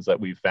infestations that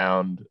we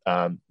found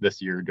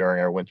this year during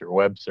our winter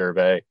web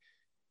survey.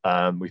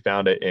 We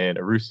found it in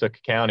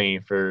Aroostook County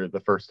for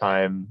the first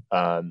time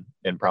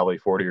in probably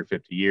 40 or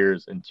 50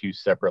 years in two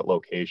separate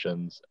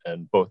locations.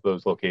 And both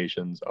those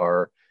locations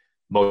are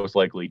most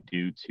likely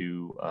due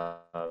to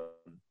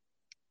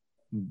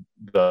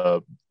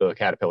the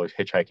caterpillars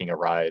hitchhiking a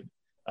ride.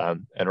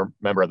 And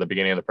remember at the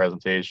beginning of the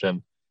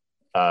presentation,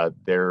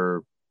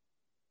 it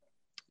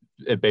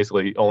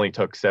basically only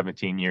took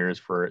 17 years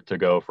for it to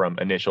go from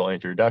initial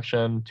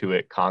introduction to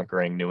it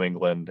conquering New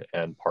England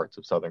and parts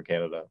of southern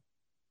Canada.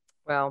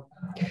 Wow.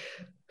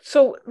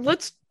 So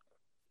let's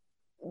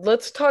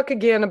talk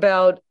again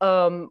about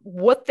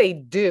what they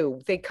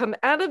do. They come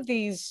out of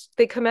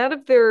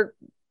their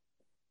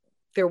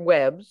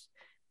webs.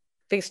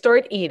 They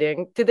start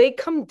eating. Do they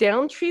come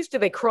down trees? Do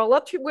they crawl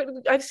up trees?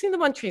 I've seen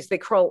them on trees. They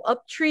crawl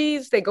up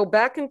trees. They go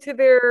back into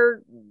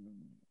their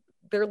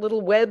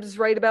little webs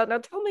right about now.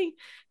 Tell me,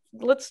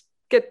 let's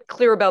get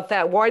clear about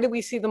that. Why do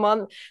we see them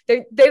on?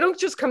 They don't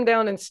just come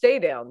down and stay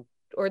down,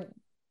 or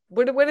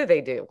what do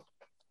they do?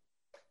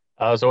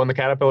 So when the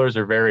caterpillars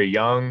are very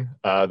young,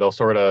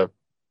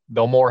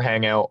 they'll more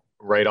hang out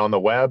right on the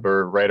web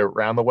or right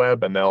around the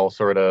web, and they'll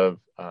sort of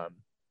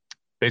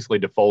basically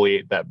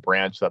defoliate that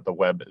branch that the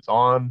web is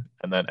on.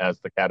 And then as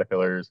the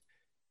caterpillars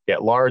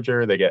get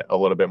larger, they get a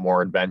little bit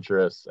more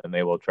adventurous and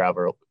they will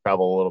travel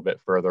a little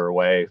bit further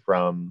away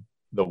from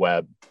the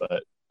web.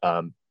 But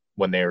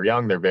when they are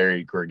young, they're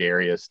very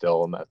gregarious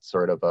still, and that's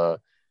sort of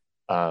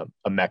a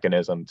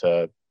mechanism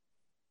to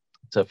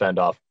fend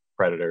off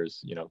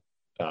predators,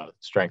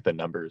 strength in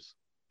numbers.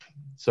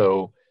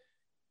 So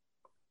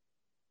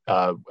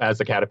as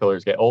the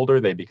caterpillars get older,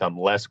 they become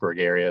less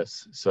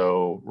gregarious.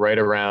 So right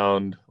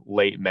around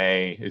late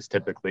May is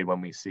typically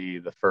when we see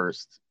the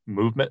first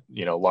movement,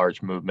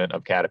 large movement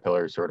of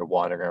caterpillars sort of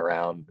wandering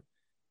around.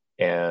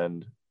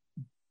 And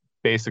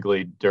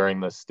basically during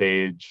the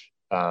stage,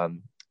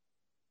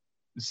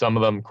 some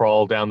of them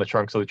crawl down the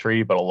trunks of the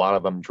tree, but a lot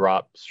of them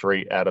drop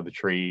straight out of the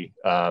tree,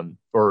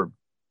 or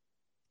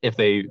if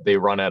they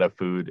run out of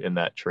food in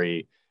that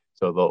tree.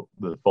 So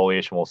the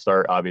foliation will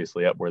start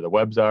obviously up where the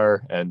webs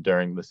are, and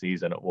during the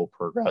season it will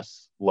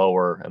progress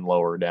lower and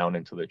lower down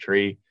into the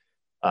tree.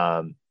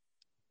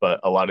 But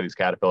a lot of these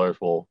caterpillars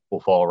will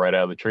fall right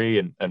out of the tree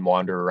and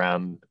wander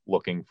around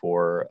looking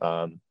for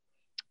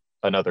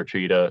another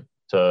tree to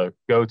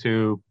go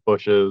to,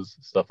 bushes,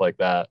 stuff like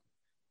that.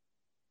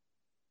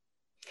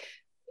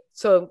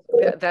 So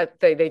that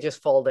they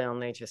just fall down.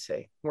 They just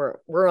say,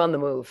 we're on the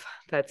move.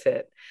 That's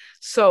it.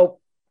 So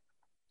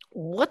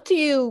what do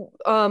you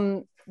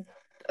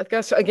I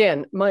guess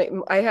again,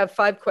 I have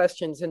 5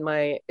 questions in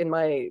my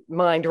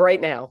mind right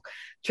now.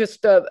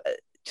 Just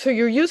so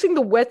you're using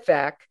the wet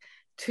vac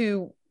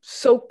to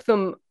soak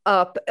them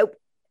up.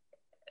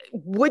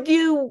 Would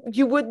you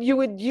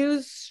would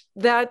use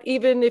that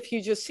even if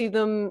you just see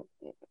them?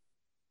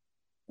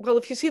 Well,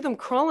 if you see them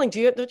crawling,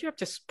 don't you have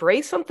to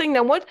spray something?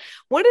 Now,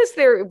 what is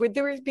there? Would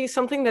there be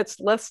something that's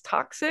less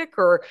toxic,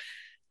 or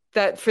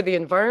that for the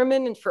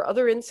environment and for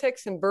other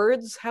insects and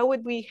birds? How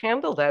would we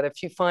handle that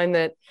if you find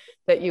that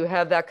you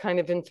have that kind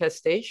of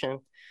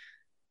infestation?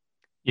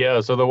 Yeah,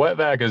 so the wet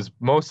vac is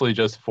mostly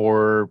just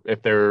for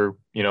if they're,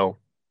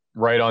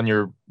 right on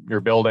your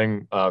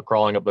building,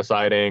 crawling up the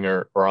siding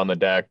or on the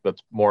deck.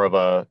 That's more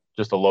of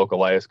just a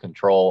localized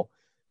control.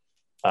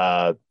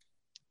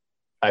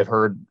 I've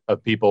heard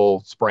of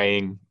people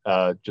spraying,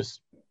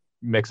 just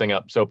mixing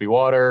up soapy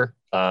water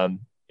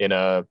in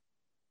a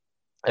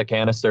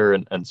canister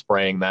and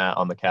spraying that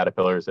on the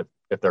caterpillars if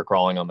they're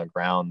crawling on the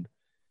ground.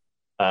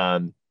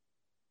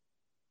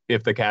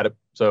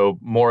 So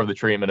more of the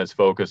treatment is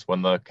focused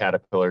when the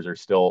caterpillars are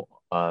still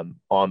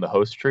on the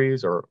host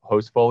trees or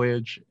host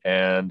foliage,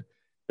 and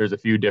there's a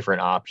few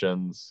different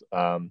options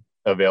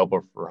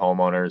available for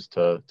homeowners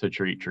to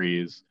treat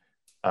trees.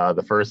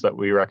 The first that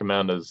we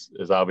recommend is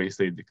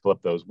obviously to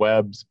clip those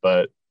webs,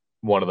 but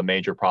one of the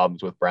major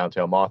problems with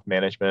brown-tailed moth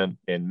management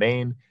in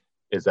Maine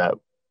is that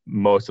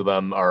most of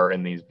them are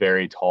in these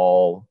very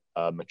tall,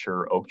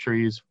 mature oak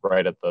trees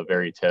right at the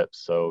very tips,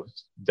 so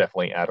it's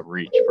definitely out of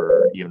reach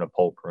for even a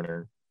pole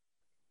pruner.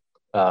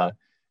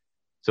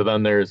 So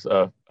then there's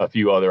a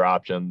few other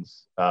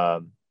options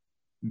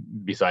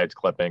besides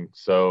clipping.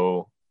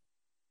 So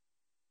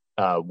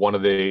one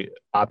of the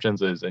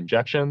options is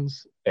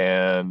injections,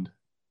 and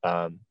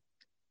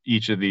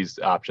each of these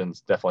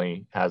options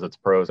definitely has its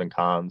pros and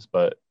cons.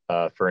 But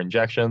for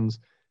injections,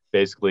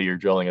 basically you're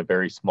drilling a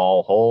very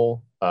small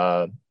hole,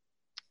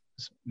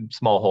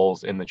 small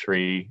holes in the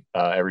tree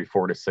every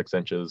 4 to 6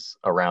 inches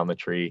around the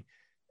tree,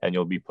 and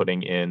you'll be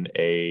putting in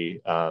a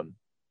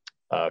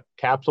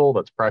capsule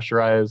that's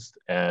pressurized,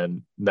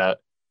 and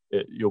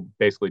you'll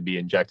basically be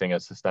injecting a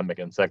systemic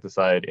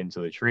insecticide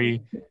into the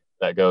tree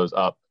that goes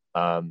up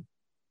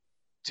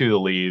to the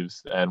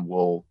leaves and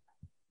will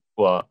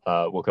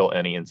kill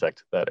any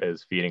insect that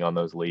is feeding on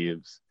those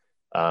leaves.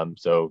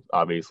 So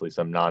obviously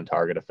some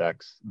non-target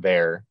effects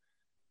there.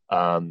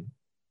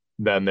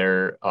 Then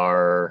there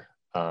are,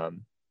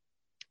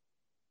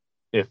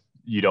 if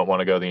you don't want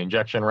to go the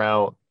injection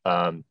route,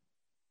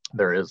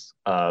 there is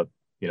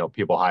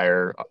people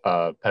hire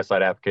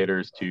pesticide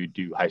applicators to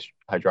do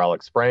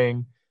hydraulic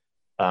spraying.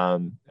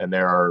 And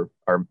there are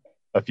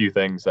a few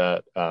things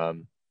that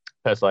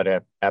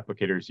pesticide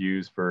applicators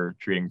use for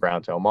treating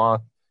brown-tailed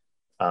moth.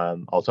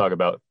 I'll talk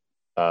about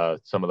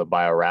some of the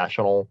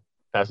biorational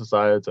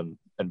pesticides, and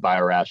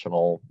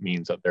biorational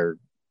means that they're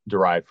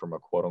derived from a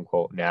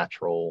quote-unquote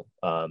natural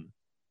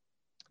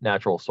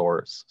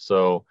source.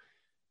 So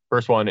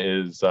first one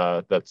is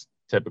that's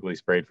typically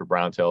sprayed for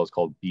brown-tail is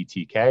called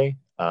BTK.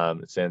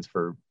 It stands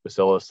for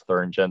Bacillus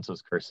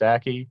thuringiensis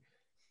corsacki,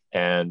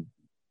 and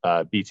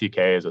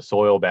BTK is a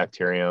soil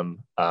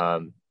bacterium,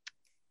 and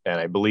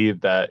I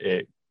believe that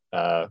it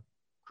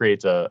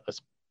creates a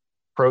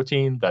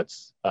protein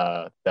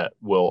that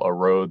will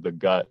erode the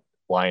gut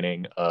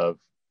lining of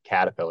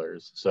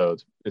caterpillars. So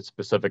it's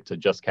specific to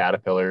just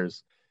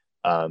caterpillars.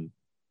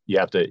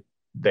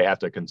 They have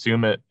to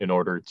consume it in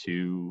order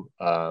to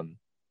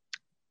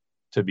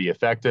be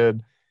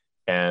affected.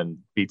 And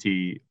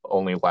BT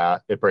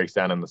it breaks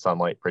down in the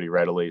sunlight pretty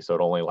readily, so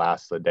it only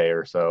lasts a day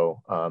or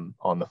so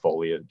on the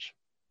foliage.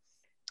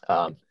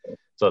 So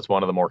that's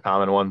one of the more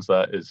common ones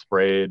that is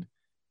sprayed.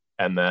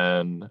 And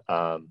then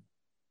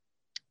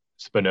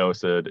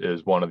spinosad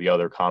is one of the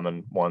other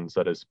common ones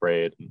that is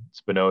sprayed.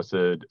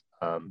 Spinosad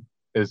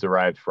is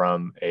derived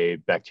from a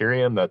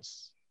bacterium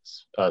that's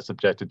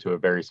subjected to a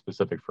very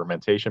specific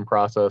fermentation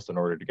process in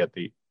order to get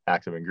the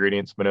active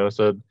ingredient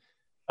spinosad.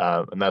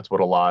 And that's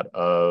what a lot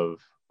of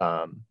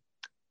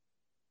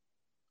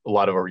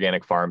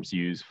organic farms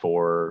use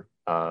for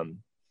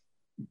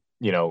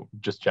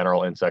just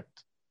general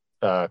insect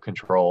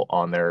control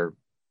on their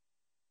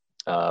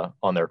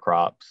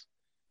crops.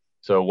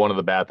 So one of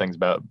the bad things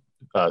about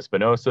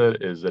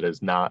spinosad is it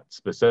is not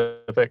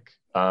specific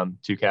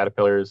to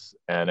caterpillars,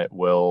 and it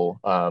will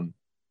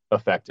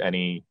affect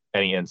any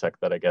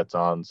insect that it gets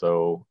on.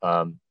 So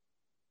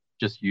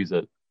just use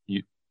it.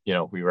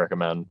 We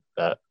recommend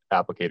that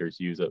applicators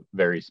use it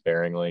very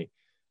sparingly,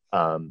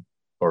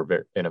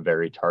 or in a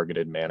very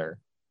targeted manner.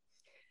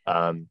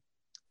 And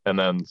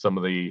then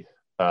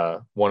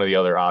one of the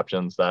other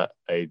options that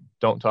I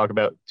don't talk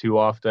about too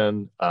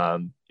often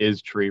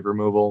is tree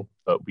removal,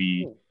 but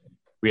we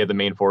at the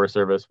Maine Forest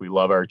Service, we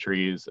love our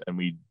trees, and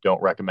we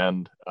don't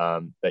recommend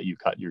that you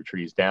cut your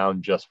trees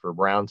down just for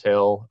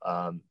browntail.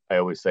 I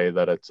always say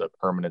that it's a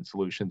permanent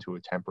solution to a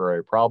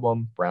temporary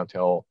problem.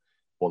 Browntail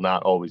will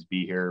not always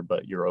be here,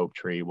 but your oak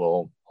tree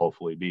will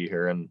hopefully be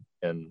here in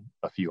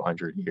a few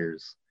hundred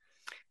years.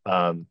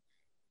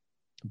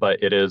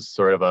 But it is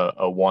sort of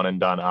a one and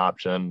done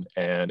option.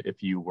 And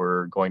if you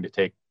were going to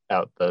take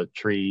out the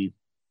tree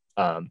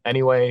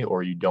anyway,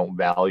 or you don't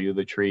value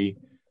the tree,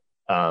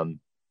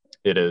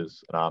 it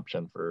is an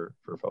option for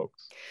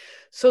folks.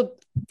 So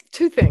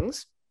two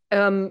things.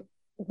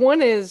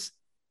 One is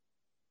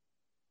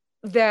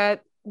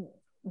that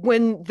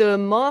when the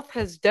moth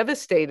has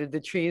devastated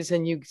the trees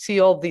and you see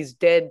all these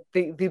dead,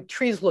 the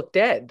trees look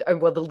dead.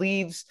 Well, the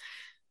leaves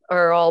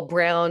are all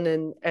brown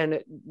and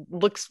it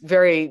looks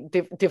very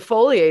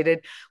defoliated.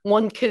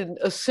 One could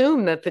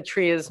assume that the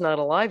tree is not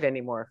alive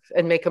anymore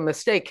and make a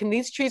mistake. Can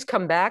these trees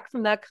come back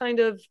from that kind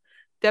of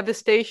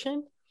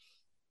devastation?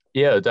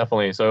 Yeah,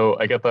 definitely. So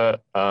I get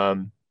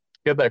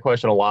that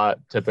question a lot,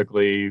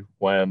 typically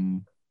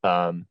when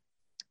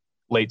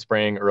late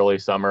spring, early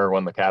summer,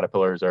 when the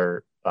caterpillars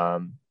are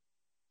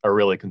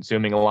really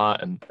consuming a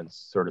lot and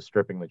sort of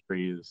stripping the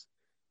trees.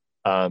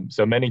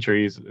 So many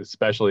trees,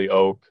 especially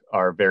oak,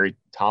 are very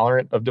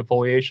tolerant of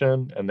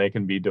defoliation, and they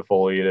can be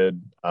defoliated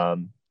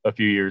a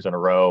few years in a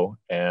row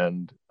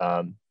and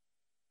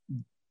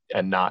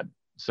not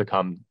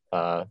succumb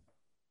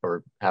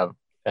or have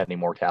any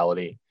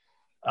mortality.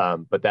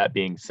 But that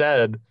being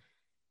said,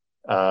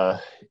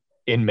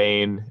 in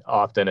Maine,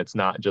 often it's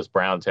not just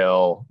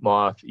browntail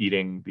moth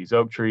eating these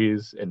oak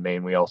trees. In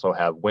Maine, we also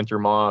have winter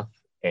moth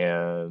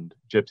and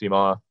gypsy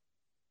moth,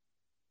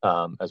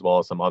 as well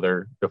as some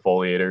other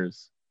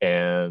defoliators.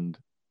 And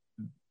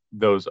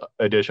those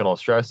additional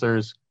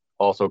stressors,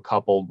 also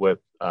coupled with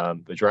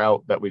the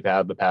drought that we've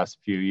had the past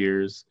few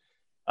years,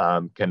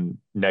 can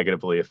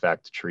negatively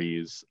affect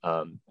trees,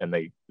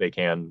 and they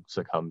can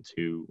succumb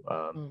to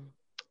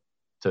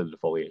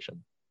defoliation.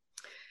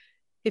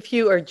 If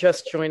you are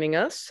just joining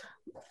us,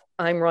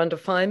 I'm Rhonda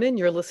Feinman.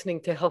 You're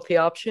listening to Healthy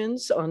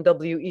Options on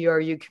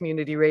WERU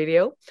Community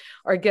Radio.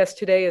 Our guest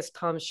today is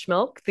Tom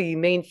Schmelk, the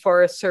Maine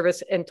Forest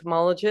Service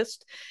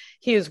entomologist.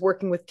 He is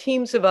working with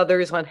teams of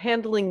others on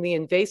handling the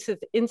invasive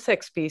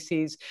insect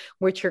species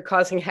which are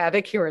causing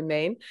havoc here in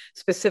Maine.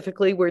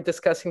 Specifically, we're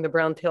discussing the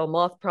browntail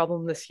moth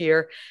problem this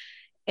year,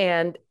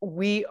 and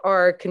we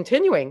are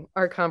continuing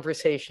our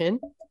conversation.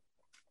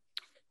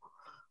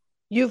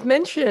 You've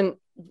mentioned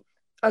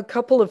a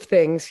couple of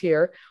things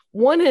here.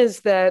 One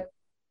is that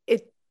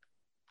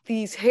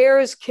these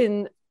hares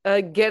can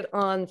get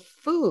on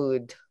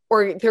food,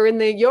 or they're in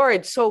the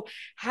yard. So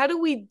how do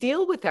we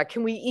deal with that?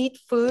 Can we eat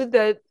food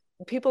that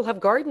people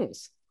have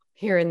gardens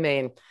here in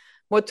Maine?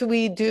 What do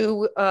we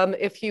do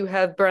if you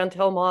have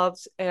browntail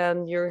moths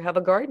and you have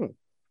a garden?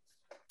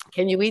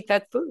 Can you eat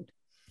that food?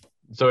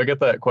 So I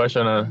get that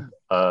question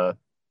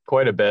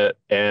quite a bit,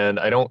 and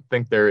I don't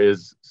think there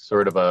is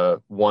sort of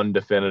a one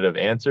definitive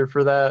answer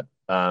for that.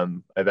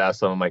 I've asked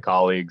some of my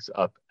colleagues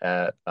up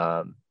at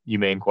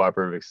UMaine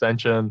Cooperative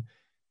Extension,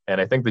 and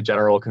I think the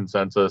general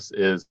consensus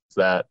is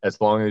that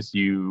as long as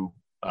you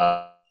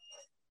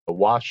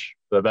wash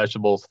the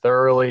vegetables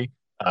thoroughly,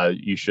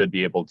 you should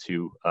be able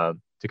to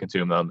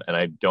consume them. And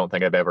I don't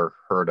think I've ever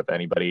heard of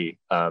anybody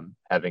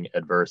having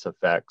adverse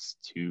effects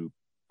to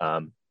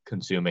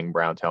consuming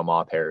browntail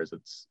moth hairs.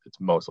 It's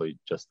mostly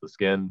just the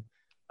skin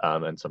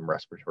and some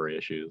respiratory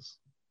issues.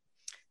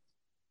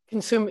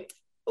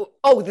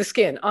 The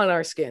skin, on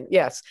our skin,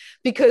 yes.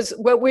 Because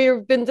what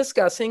we've been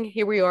discussing,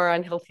 here we are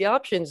on Healthy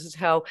Options, is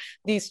how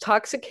these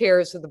toxic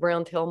hairs of the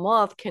browntail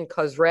moth can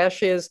cause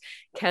rashes,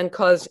 can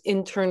cause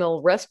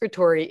internal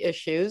respiratory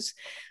issues.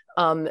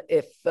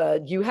 If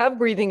you have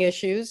breathing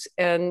issues,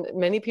 and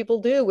many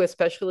people do,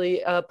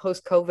 especially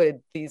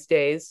post-COVID these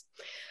days,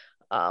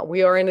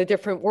 we are in a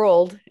different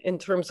world in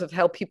terms of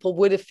how people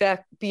would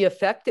be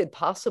affected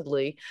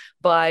possibly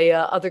by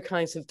other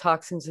kinds of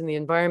toxins in the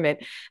environment.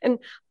 And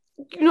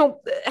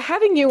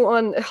having you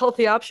on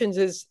Healthy Options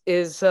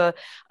is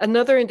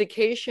another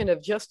indication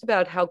of just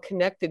about how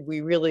connected we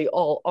really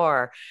all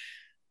are.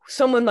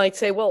 Someone might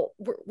say, well,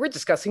 we're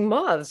discussing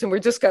moths and we're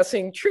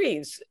discussing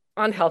trees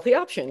on Healthy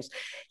Options.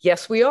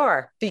 Yes, we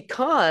are,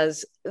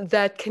 because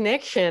that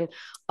connection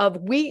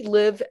of we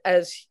live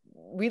as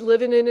we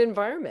live in an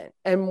environment,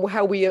 and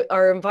how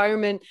our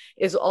environment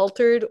is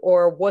altered,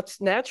 or what's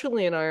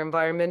naturally in our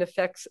environment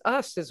affects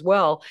us as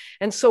well.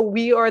 And so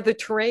we are the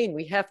terrain.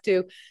 We have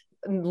to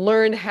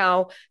learn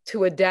how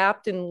to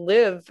adapt and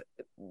live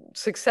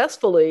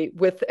successfully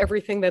with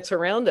everything that's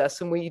around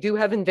us. And we do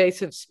have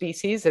invasive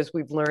species, as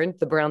we've learned.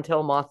 The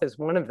brown-tailed moth is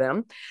one of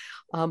them.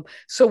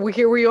 So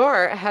here we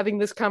are having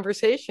this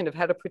conversation of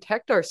how to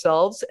protect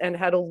ourselves and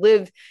how to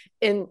live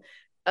in,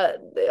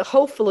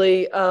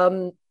 hopefully,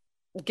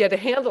 get a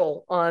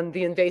handle on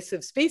the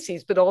invasive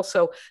species, but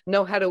also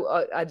know how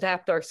to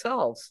adapt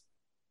ourselves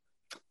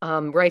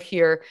right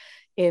here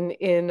in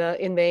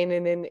Maine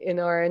and in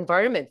our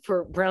environment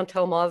for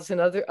brown-tailed moths and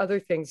other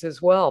things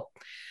as well.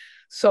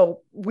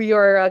 So we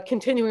are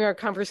continuing our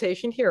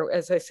conversation here,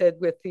 as I said,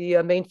 with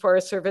the Maine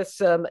Forest Service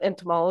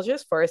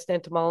forest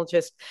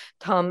entomologist,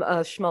 Tom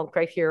Schmelk,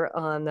 right here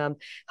on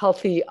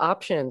Healthy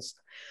Options.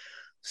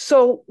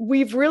 So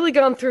we've really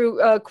gone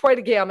through quite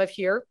a gamut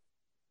here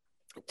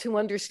to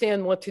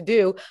understand what to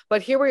do.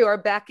 But here we are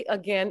back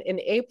again in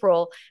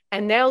April,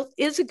 and now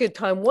is a good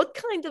time. What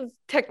kind of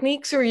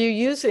techniques are you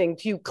using?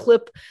 Do you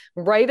clip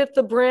right at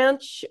the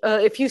branch?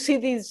 If you see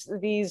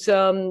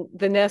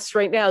the nests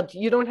right now,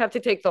 you don't have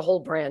to take the whole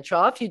branch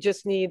off. You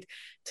just need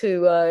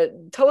to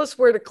tell us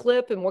where to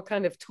clip and what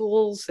kind of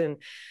tools. And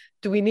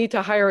do we need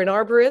to hire an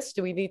arborist?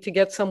 Do we need to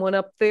get someone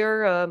up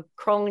there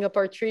crawling up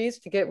our trees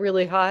to get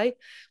really high?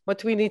 What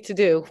do we need to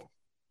do?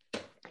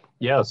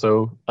 Yeah,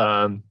 so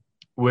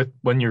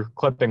when you're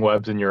clipping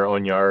webs in your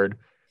own yard,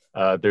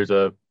 there's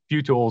a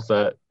few tools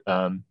that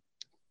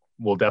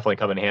will definitely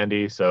come in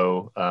handy.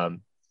 So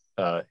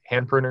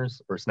hand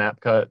pruners or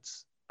snap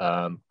cuts,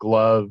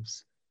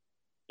 gloves.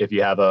 If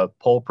you have a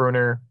pole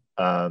pruner,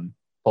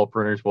 pole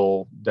pruners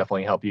will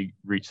definitely help you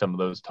reach some of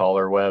those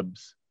taller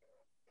webs.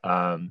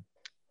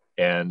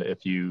 And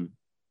if you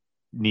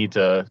need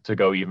to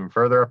go even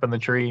further up in the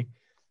tree,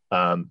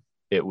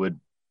 it would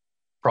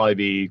probably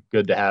be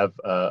good to have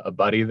a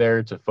buddy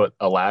there to foot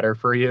a ladder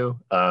for you.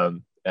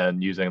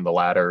 And using the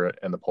ladder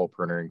and the pole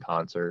pruner in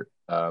concert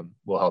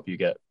will help you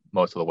get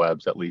most of the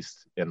webs, at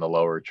least in the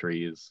lower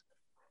trees.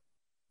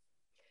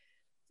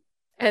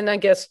 And I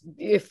guess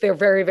if they're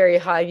very, very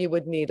high, you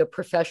would need a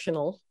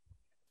professional.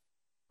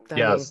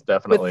 Yes,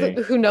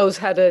 definitely. Who knows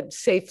how to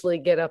safely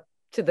get up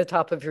to the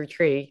top of your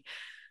tree.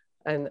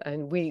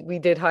 And we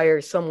did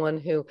hire someone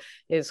who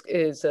is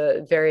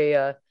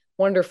very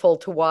wonderful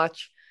to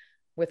watch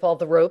with all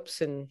the ropes,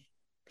 and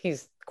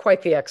he's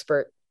quite the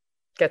expert.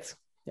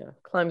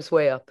 Climbs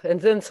way up. And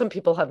then some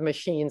people have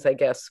machines, I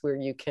guess, where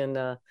you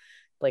can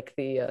like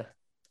the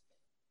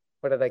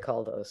what do they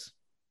call those?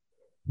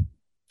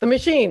 The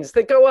machines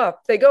that go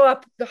up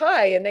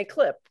high and they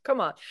clip.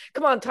 Come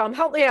on, Tom,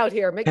 help me out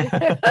here. Make me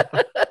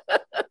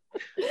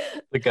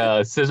like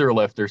a scissor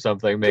lift or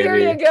something, maybe. There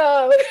you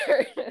go.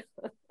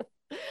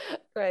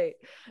 Right.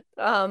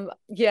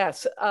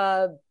 Yes.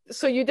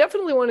 So you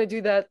definitely want to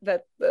do that.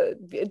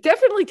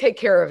 Definitely take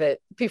care of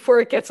it before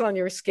it gets on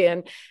your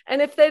skin.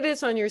 And if that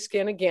is on your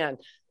skin, again,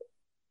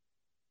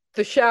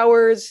 the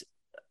showers,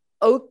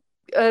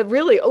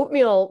 really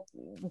oatmeal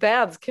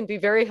baths can be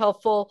very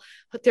helpful.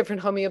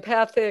 Different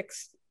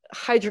homeopathics,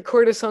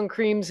 hydrocortisone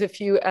creams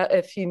if you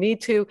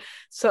need to.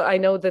 So I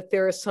know that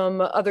there are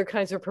some other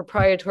kinds of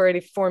proprietary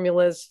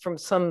formulas from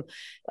some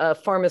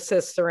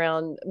pharmacists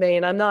around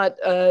Maine.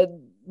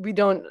 We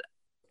don't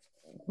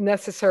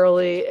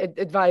necessarily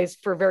advise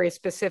for very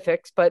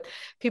specifics, but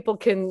people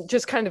can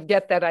just kind of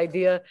get that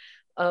idea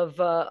of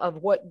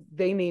what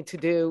they need to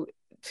do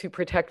to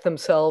protect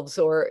themselves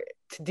or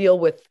to deal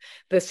with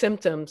the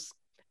symptoms.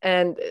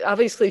 And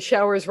obviously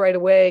showers right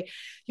away.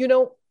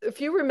 If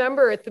you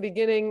remember at the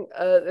beginning,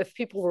 if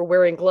people were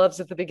wearing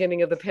gloves at the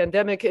beginning of the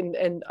pandemic,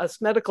 and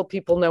us medical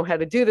people know how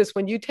to do this,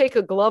 when you take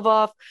a glove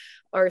off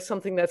or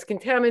something that's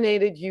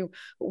contaminated, you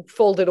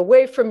fold it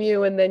away from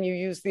you, and then you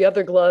use the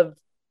other glove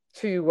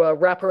to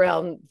wrap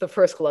around the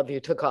first glove you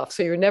took off.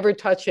 So you're never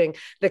touching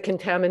the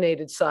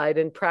contaminated side,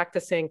 and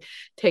practicing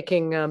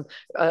taking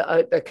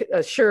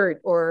a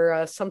shirt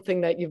or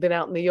something that you've been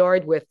out in the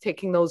yard with,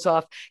 taking those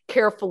off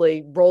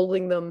carefully,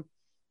 rolling them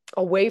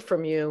away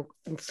from you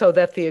so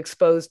that the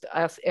exposed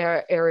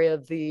area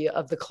of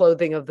the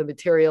clothing of the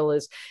material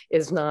is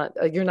not,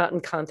 you're not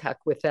in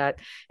contact with that.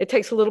 It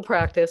takes a little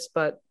practice,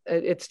 but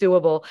it's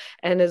doable.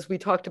 And as we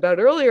talked about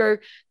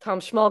earlier,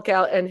 Tom Schmelk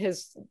out and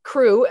his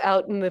crew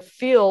out in the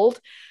field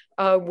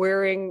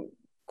wearing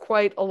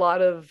quite a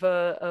lot of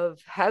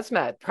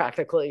hazmat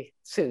practically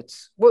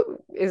suits. What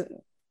is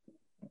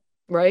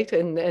right,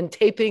 and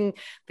taping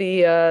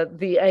the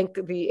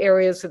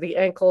areas of the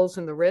ankles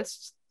and the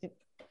wrists.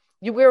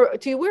 Do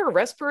you wear a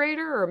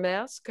respirator or a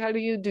mask? How do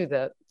you do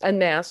that? And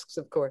masks,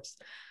 of course.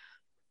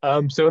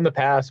 So in the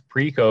past,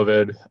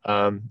 pre-COVID,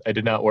 I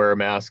did not wear a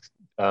mask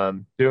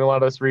doing a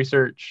lot of this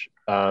research.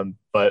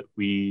 But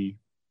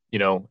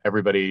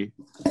everybody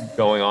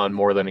going on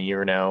more than a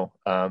year now,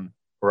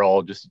 we're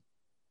all just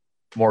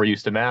more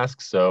used to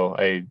masks. So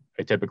I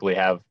typically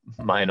have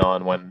mine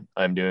on when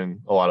I'm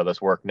doing a lot of this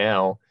work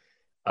now.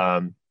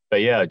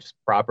 But yeah, just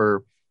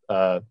proper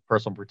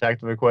personal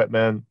protective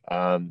equipment,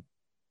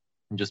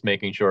 just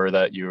making sure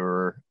that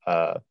you're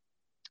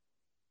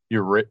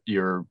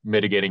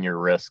mitigating your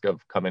risk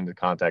of coming into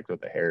contact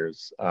with the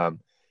hairs.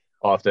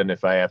 Often,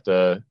 if I have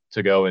to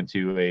go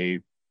into a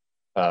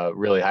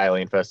really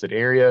highly infested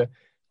area,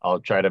 I'll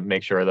try to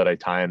make sure that I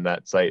time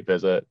that site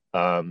visit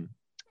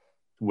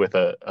with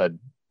a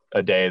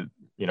day,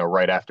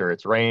 right after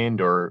it's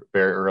rained or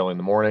very early in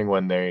the morning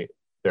when there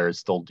is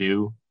still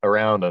dew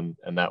around,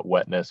 and that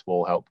wetness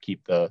will help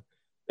keep the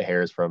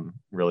hairs from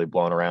really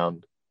blowing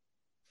around.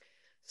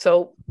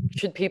 So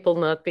should people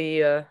not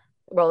be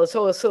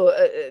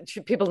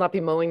should people not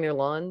be mowing their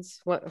lawns?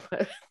 What?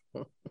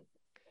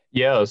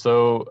 Yeah,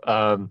 so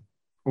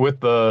with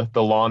the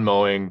lawn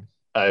mowing,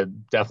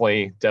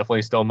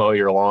 definitely still mow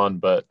your lawn,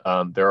 but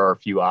there are a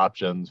few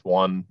options.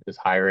 One is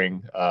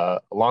hiring a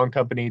lawn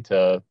company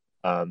to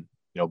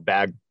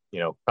bag,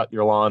 cut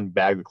your lawn,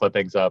 bag the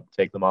clippings up,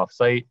 take them off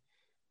site.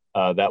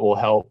 That will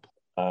help.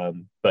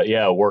 But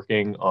yeah,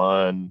 working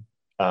on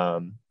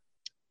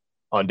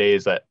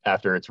days that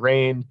after it's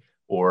rained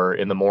or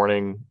in the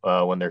morning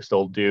when there's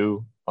still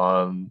dew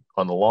on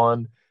the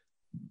lawn.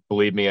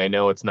 Believe me, I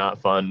know it's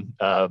not fun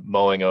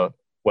mowing a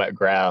wet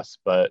grass,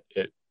 but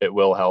it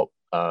will help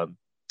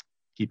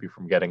keep you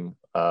from getting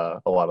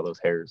a lot of those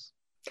hairs.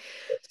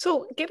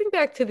 So getting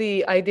back to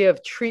the idea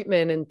of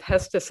treatment and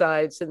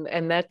pesticides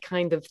and that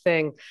kind of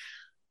thing,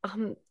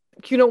 um,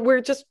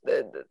 we're just,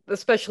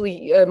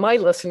 especially my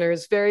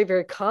listeners, very,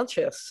 very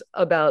conscious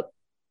about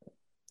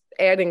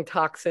adding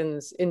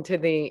toxins into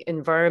the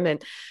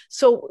environment.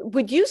 So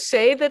would you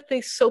say that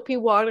the soapy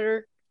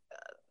water,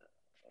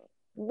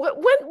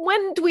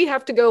 when do we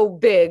have to go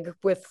big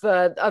with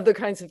other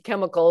kinds of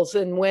chemicals,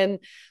 and when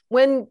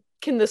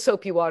can the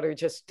soapy water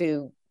just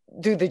do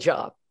the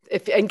job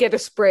and get a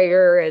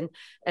sprayer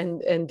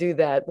and do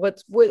that?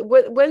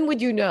 When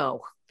would you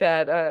know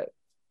that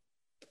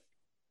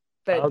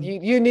Um,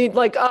 you need,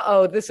 like,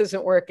 this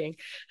isn't working?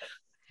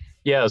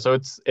 yeah, so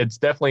it's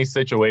definitely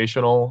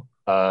situational.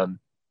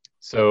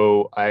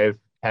 So I've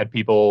had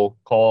people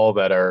call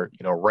that are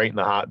right in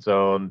the hot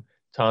zone,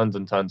 tons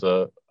and tons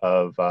of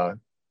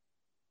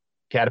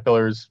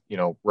caterpillars,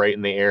 right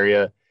in the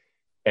area,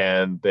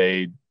 and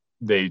they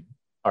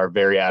are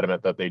very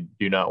adamant that they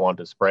do not want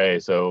to spray.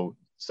 So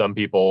some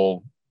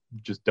people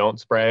just don't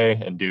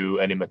spray and do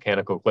any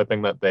mechanical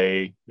clipping that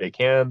they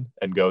can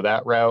and go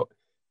that route.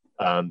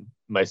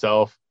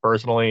 Myself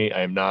personally,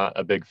 I'm not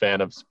a big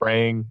fan of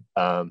spraying,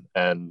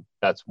 and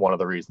that's one of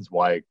the reasons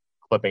why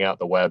clipping out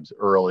the webs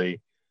early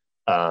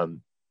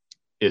um,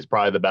 is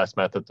probably the best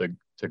method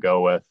to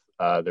go with.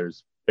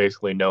 There's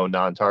basically no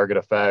non-target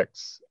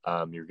effects.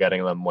 You're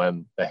getting them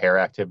when the hair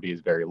activity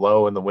is very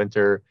low in the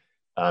winter.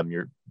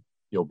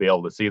 You'll be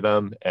able to see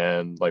them,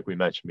 and like we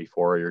mentioned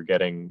before, you're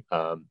getting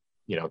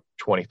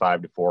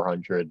 25 to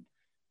 400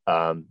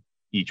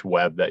 each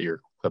web that you're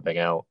clipping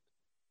out.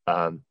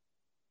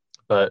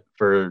 But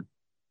for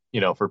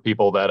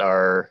people that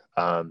are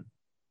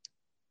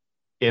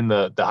in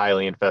the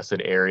highly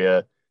infested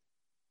area,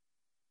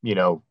 you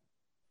know,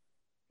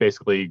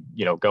 basically,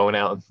 going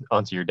out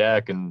onto your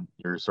deck and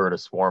you're sort of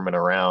swarming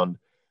around.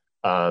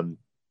 Um,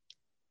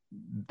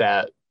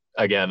 that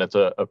again, it's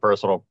a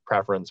personal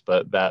preference,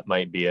 but that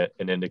might be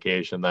an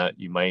indication that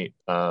you might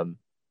want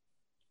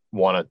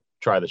to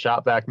try the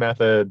shop vac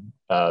method,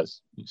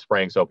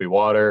 spraying soapy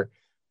water,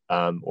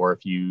 or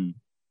if you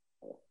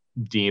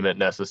deem it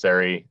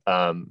necessary,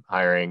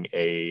 hiring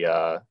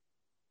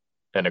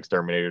an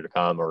exterminator to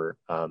come or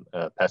a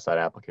pesticide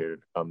applicator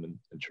to come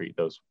and treat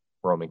those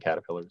roaming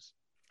caterpillars.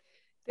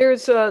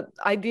 There's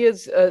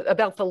ideas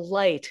about the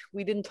light.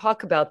 We didn't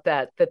talk about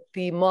that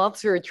the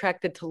moths are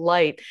attracted to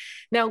light.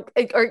 Now,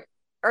 are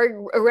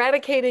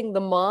eradicating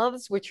the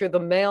moths, which are the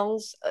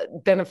males,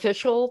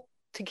 beneficial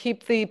to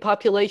keep the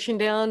population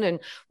down? And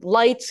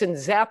lights and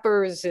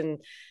zappers and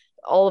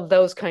all of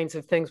those kinds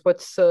of things.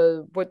 What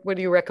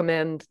do you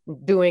recommend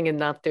doing and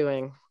not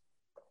doing?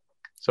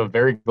 So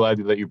very glad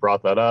that you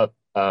brought that up.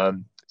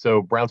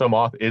 So brown-tail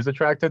moth is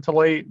attracted to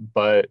light,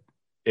 but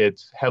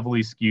it's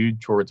heavily skewed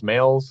towards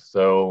males.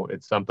 So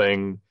it's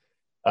something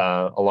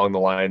along the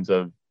lines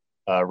of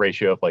a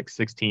ratio of like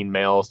 16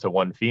 males to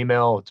one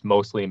female. It's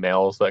mostly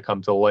males that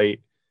come to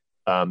light.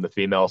 The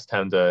females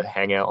tend to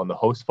hang out on the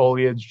host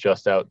foliage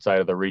just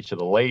outside of the reach of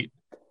the light,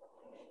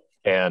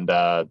 and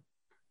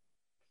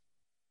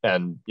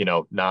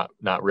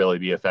not really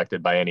be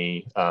affected by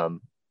any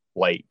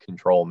light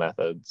control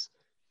methods.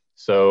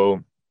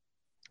 So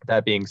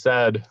that being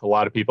said, a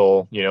lot of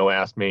people,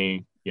 ask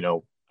me,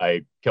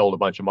 I killed a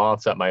bunch of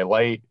moths at my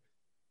light.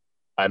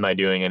 Am I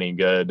doing any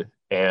good?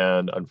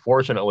 And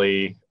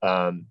unfortunately,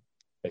 I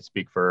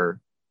speak for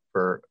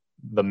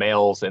the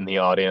males in the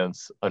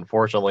audience.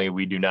 Unfortunately,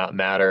 we do not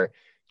matter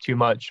too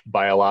much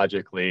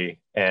biologically,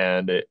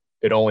 and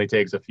it only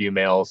takes a few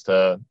males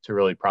to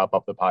really prop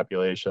up the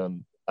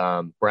population.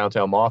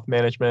 Brown-tail moth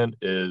management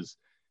is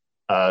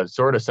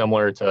sort of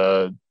similar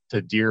to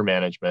deer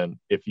management.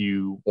 If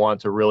you want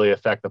to really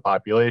affect the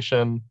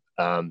population,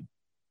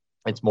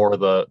 it's more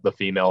the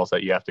females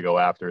that you have to go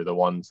after, the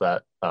ones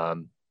that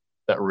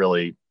that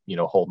really,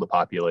 hold the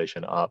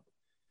population up.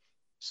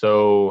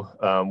 So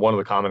one of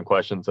the common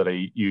questions that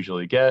I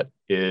usually get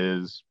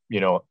is,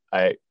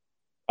 I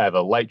have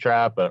a light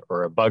trap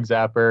or a bug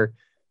zapper.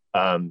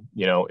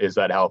 Is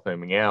that helping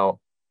me out?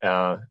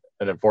 And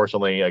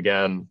unfortunately,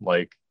 again,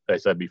 like I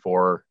said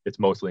before, it's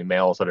mostly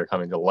males that are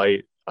coming to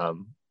light.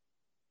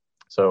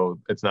 So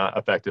it's not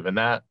effective in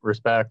that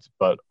respect,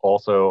 but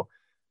also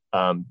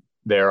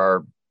there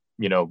are,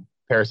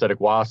 parasitic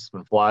wasps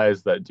and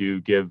flies that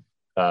do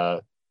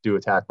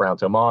attack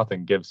brown-tail moth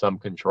and give some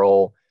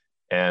control.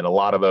 And a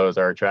lot of those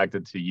are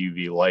attracted to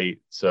UV light.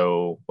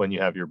 So when you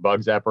have your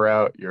bug zapper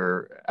out,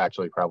 you're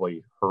actually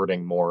probably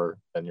hurting more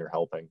than you're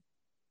helping.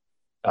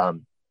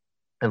 And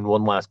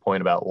one last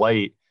point about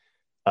light.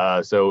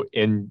 So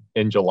in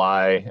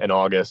July and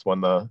August,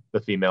 when the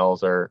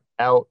females are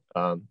out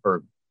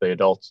or the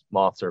adult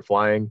moths are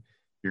flying,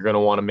 you're going to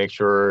want to make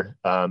sure,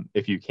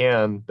 if you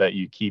can, that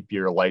you keep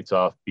your lights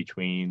off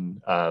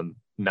between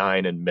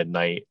 9 and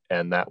midnight,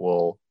 and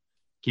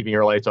keeping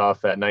your lights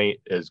off at night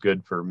is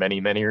good for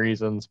many, many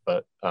reasons,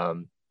 but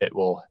it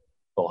will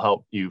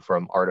help you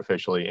from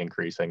artificially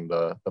increasing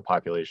the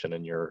population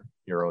in your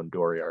own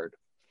dooryard.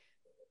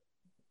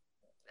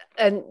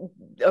 And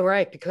all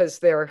right, because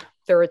they're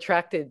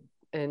attracted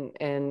and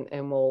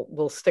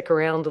will stick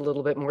around a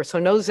little bit more. So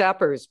no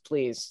zappers,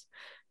 please,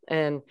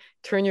 and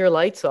turn your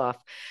lights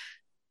off.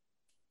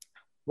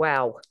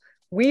 Wow.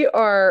 We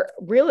are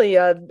really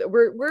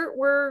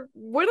we're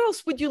what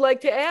else would you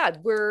like to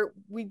add?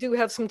 We do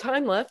have some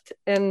time left,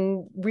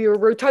 and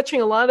we're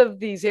touching a lot of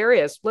these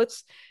areas.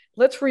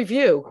 Let's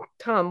review.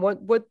 Tom,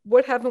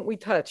 what haven't we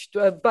touched?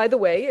 By the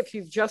way, if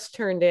you've just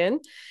tuned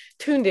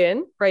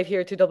in right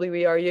here to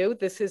WERU,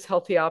 this is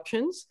Healthy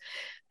Options.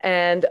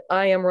 And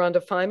I am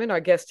Rhonda Feinman. Our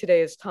guest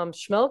today is Tom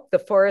Schmelk, the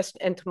forest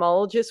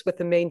entomologist with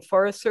the Maine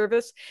Forest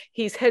Service.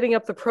 He's heading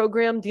up the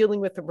program dealing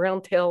with the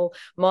brown-tail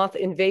moth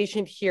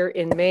invasion here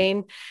in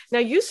Maine. Now,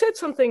 you said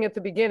something at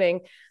the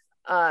beginning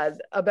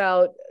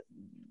about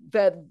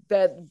that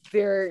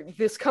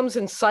this comes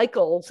in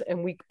cycles,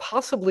 and we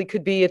possibly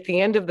could be at the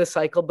end of the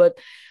cycle, but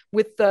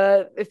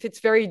if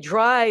it's very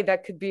dry,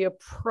 that could be a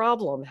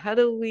problem.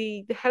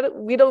 We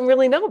don't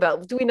really know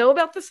do we know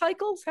about the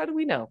cycles? How do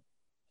we know?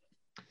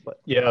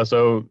 Yeah,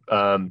 so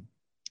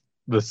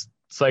the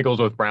cycles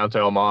with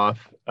brown-tail moth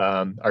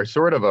are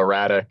sort of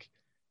erratic,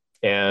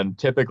 and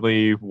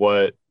typically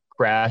what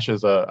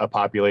crashes a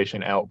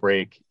population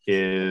outbreak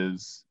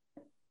is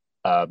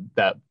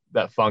that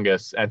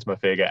fungus,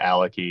 Entomophaga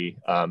aleki,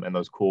 and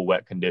those cool,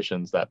 wet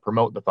conditions that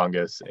promote the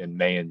fungus in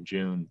May and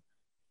June.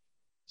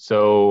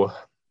 So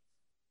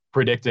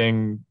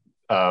predicting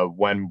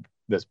when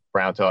this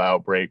brown-tail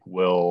outbreak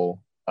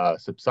will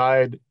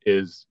subside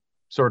is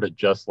sort of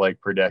just like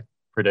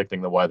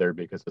predicting the weather,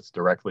 because it's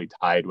directly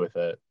tied with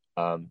it.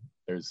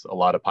 There's a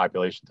lot of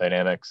population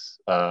dynamics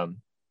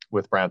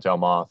with brown-tail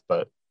moth,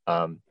 but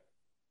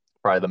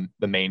probably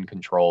the main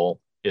control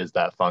is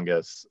that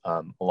fungus,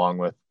 along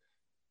with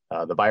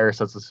the virus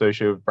that's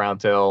associated with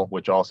brown-tail,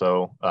 which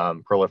also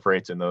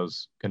proliferates in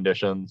those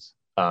conditions,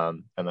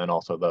 and then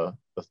also the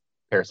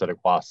parasitic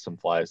wasps and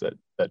flies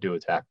that do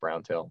attack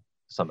brown-tail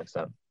to some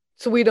extent.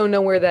 So we don't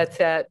know where that's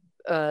at.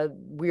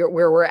 Where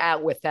we're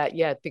at with that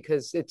yet,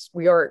 because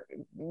we are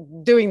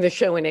doing the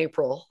show in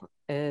April,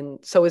 and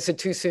so is it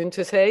too soon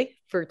to say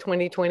for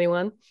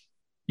 2021?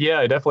 Yeah,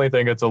 I definitely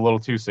think it's a little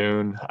too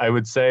soon. I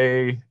would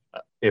say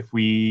if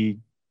we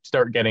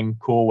start getting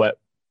cool wet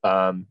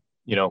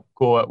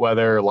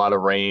weather, a lot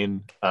of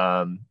rain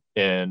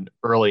in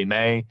early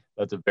May,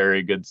 that's a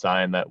very good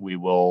sign that we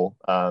will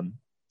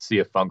see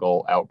a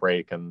fungal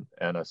outbreak and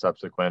a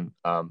subsequent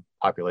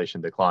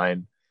population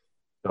decline.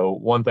 So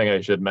one thing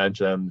I should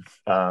mention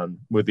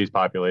with these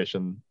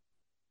population,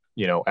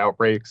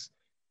 outbreaks,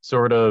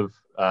 sort of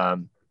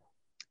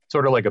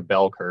like a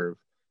bell curve.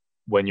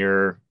 When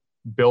you're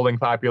building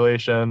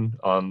population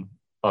on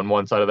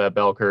one side of that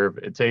bell curve,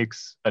 it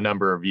takes a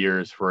number of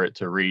years for it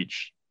to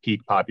reach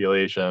peak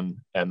population,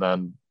 and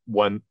then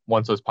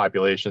once those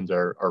populations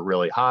are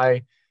really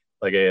high,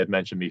 like I had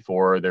mentioned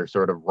before, they're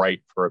sort of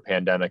ripe for a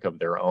pandemic of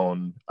their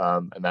own,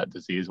 and that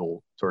disease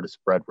will sort of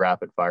spread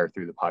rapid fire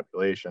through the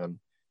population.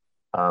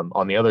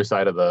 On the other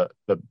side of the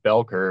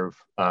bell curve,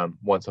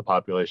 once the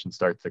population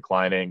starts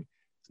declining,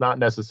 it's not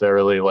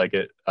necessarily like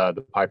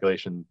the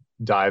population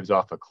dives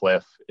off a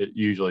cliff. It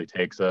usually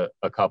takes a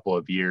couple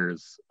of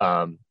years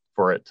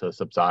for it to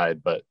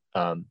subside. But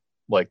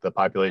like the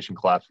population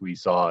collapse we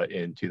saw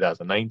in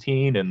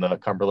 2019 in the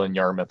Cumberland,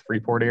 Yarmouth,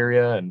 Freeport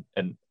area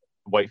and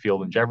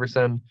Whitefield and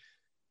Jefferson,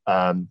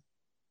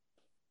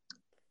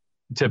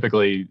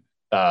 typically,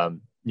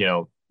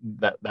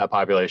 that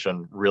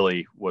population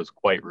really was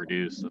quite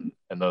reduced,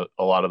 and a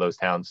lot of those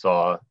towns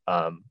saw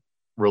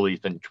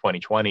relief in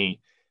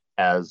 2020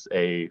 as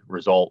a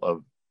result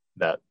of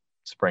that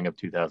spring of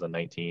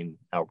 2019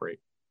 outbreak.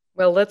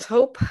 Well, let's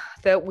hope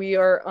that we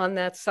are on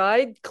that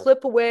side.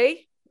 Clip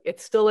away.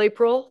 It's still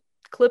April.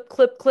 Clip,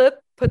 clip,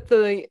 clip. Put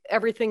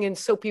everything in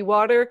soapy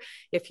water.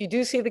 If you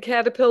do see the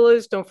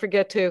caterpillars, don't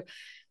forget to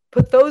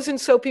put those in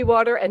soapy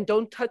water and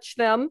don't touch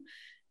them.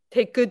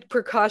 Take good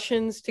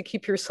precautions to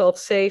keep yourself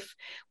safe.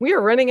 We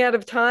are running out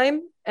of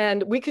time.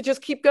 And we could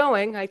just keep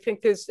going. I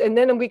think and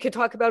then we could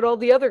talk about all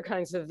the other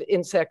kinds of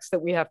insects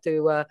that we have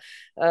to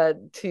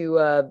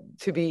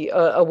be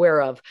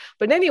aware of.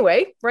 But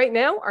anyway, right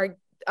now,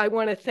 I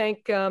want to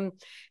thank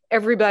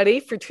everybody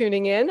for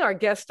tuning in. Our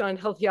guest on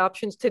Healthy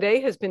Options today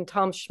has been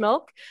Tom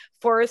Schmelk,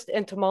 forest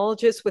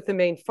entomologist with the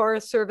Maine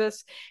Forest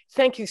Service.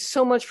 Thank you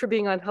so much for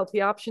being on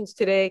Healthy Options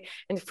today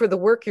and for the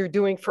work you're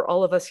doing for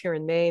all of us here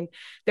in Maine.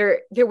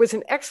 There was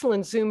an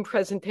excellent Zoom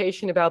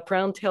presentation about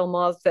brown-tailed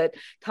moths that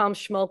Tom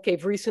Schmelk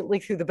gave recently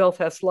through the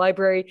Belfast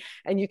Library,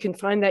 and you can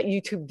find that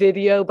YouTube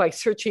video by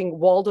searching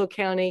Waldo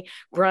County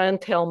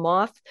brown-tailed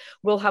moth.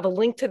 We'll have a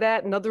link to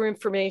that and other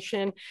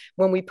information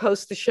when we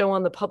post the show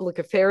on the Public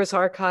Affairs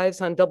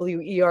Archives on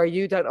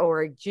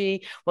weru.org.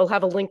 We'll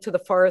have a link to the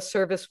Forest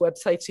Service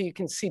website so you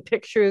can see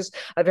pictures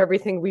of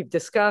everything we've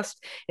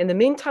discussed. In the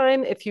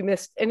meantime, if you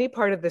missed any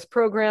part of this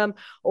program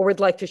or would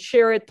like to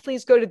share it,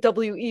 please go to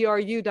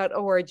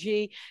weru.org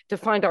to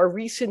find our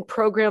recent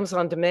programs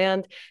on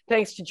demand.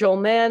 Thanks to Joel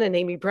Mann and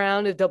Amy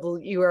Brown of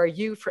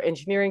WERU for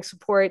engineering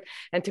support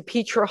and to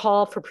Petra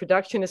Hall for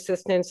production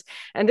assistance.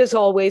 And as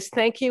always,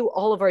 thank you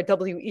all of our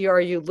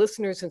WERU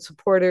listeners and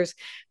supporters.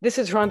 This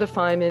is Rhonda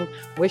Feiman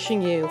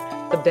wishing you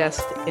the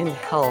best in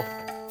health.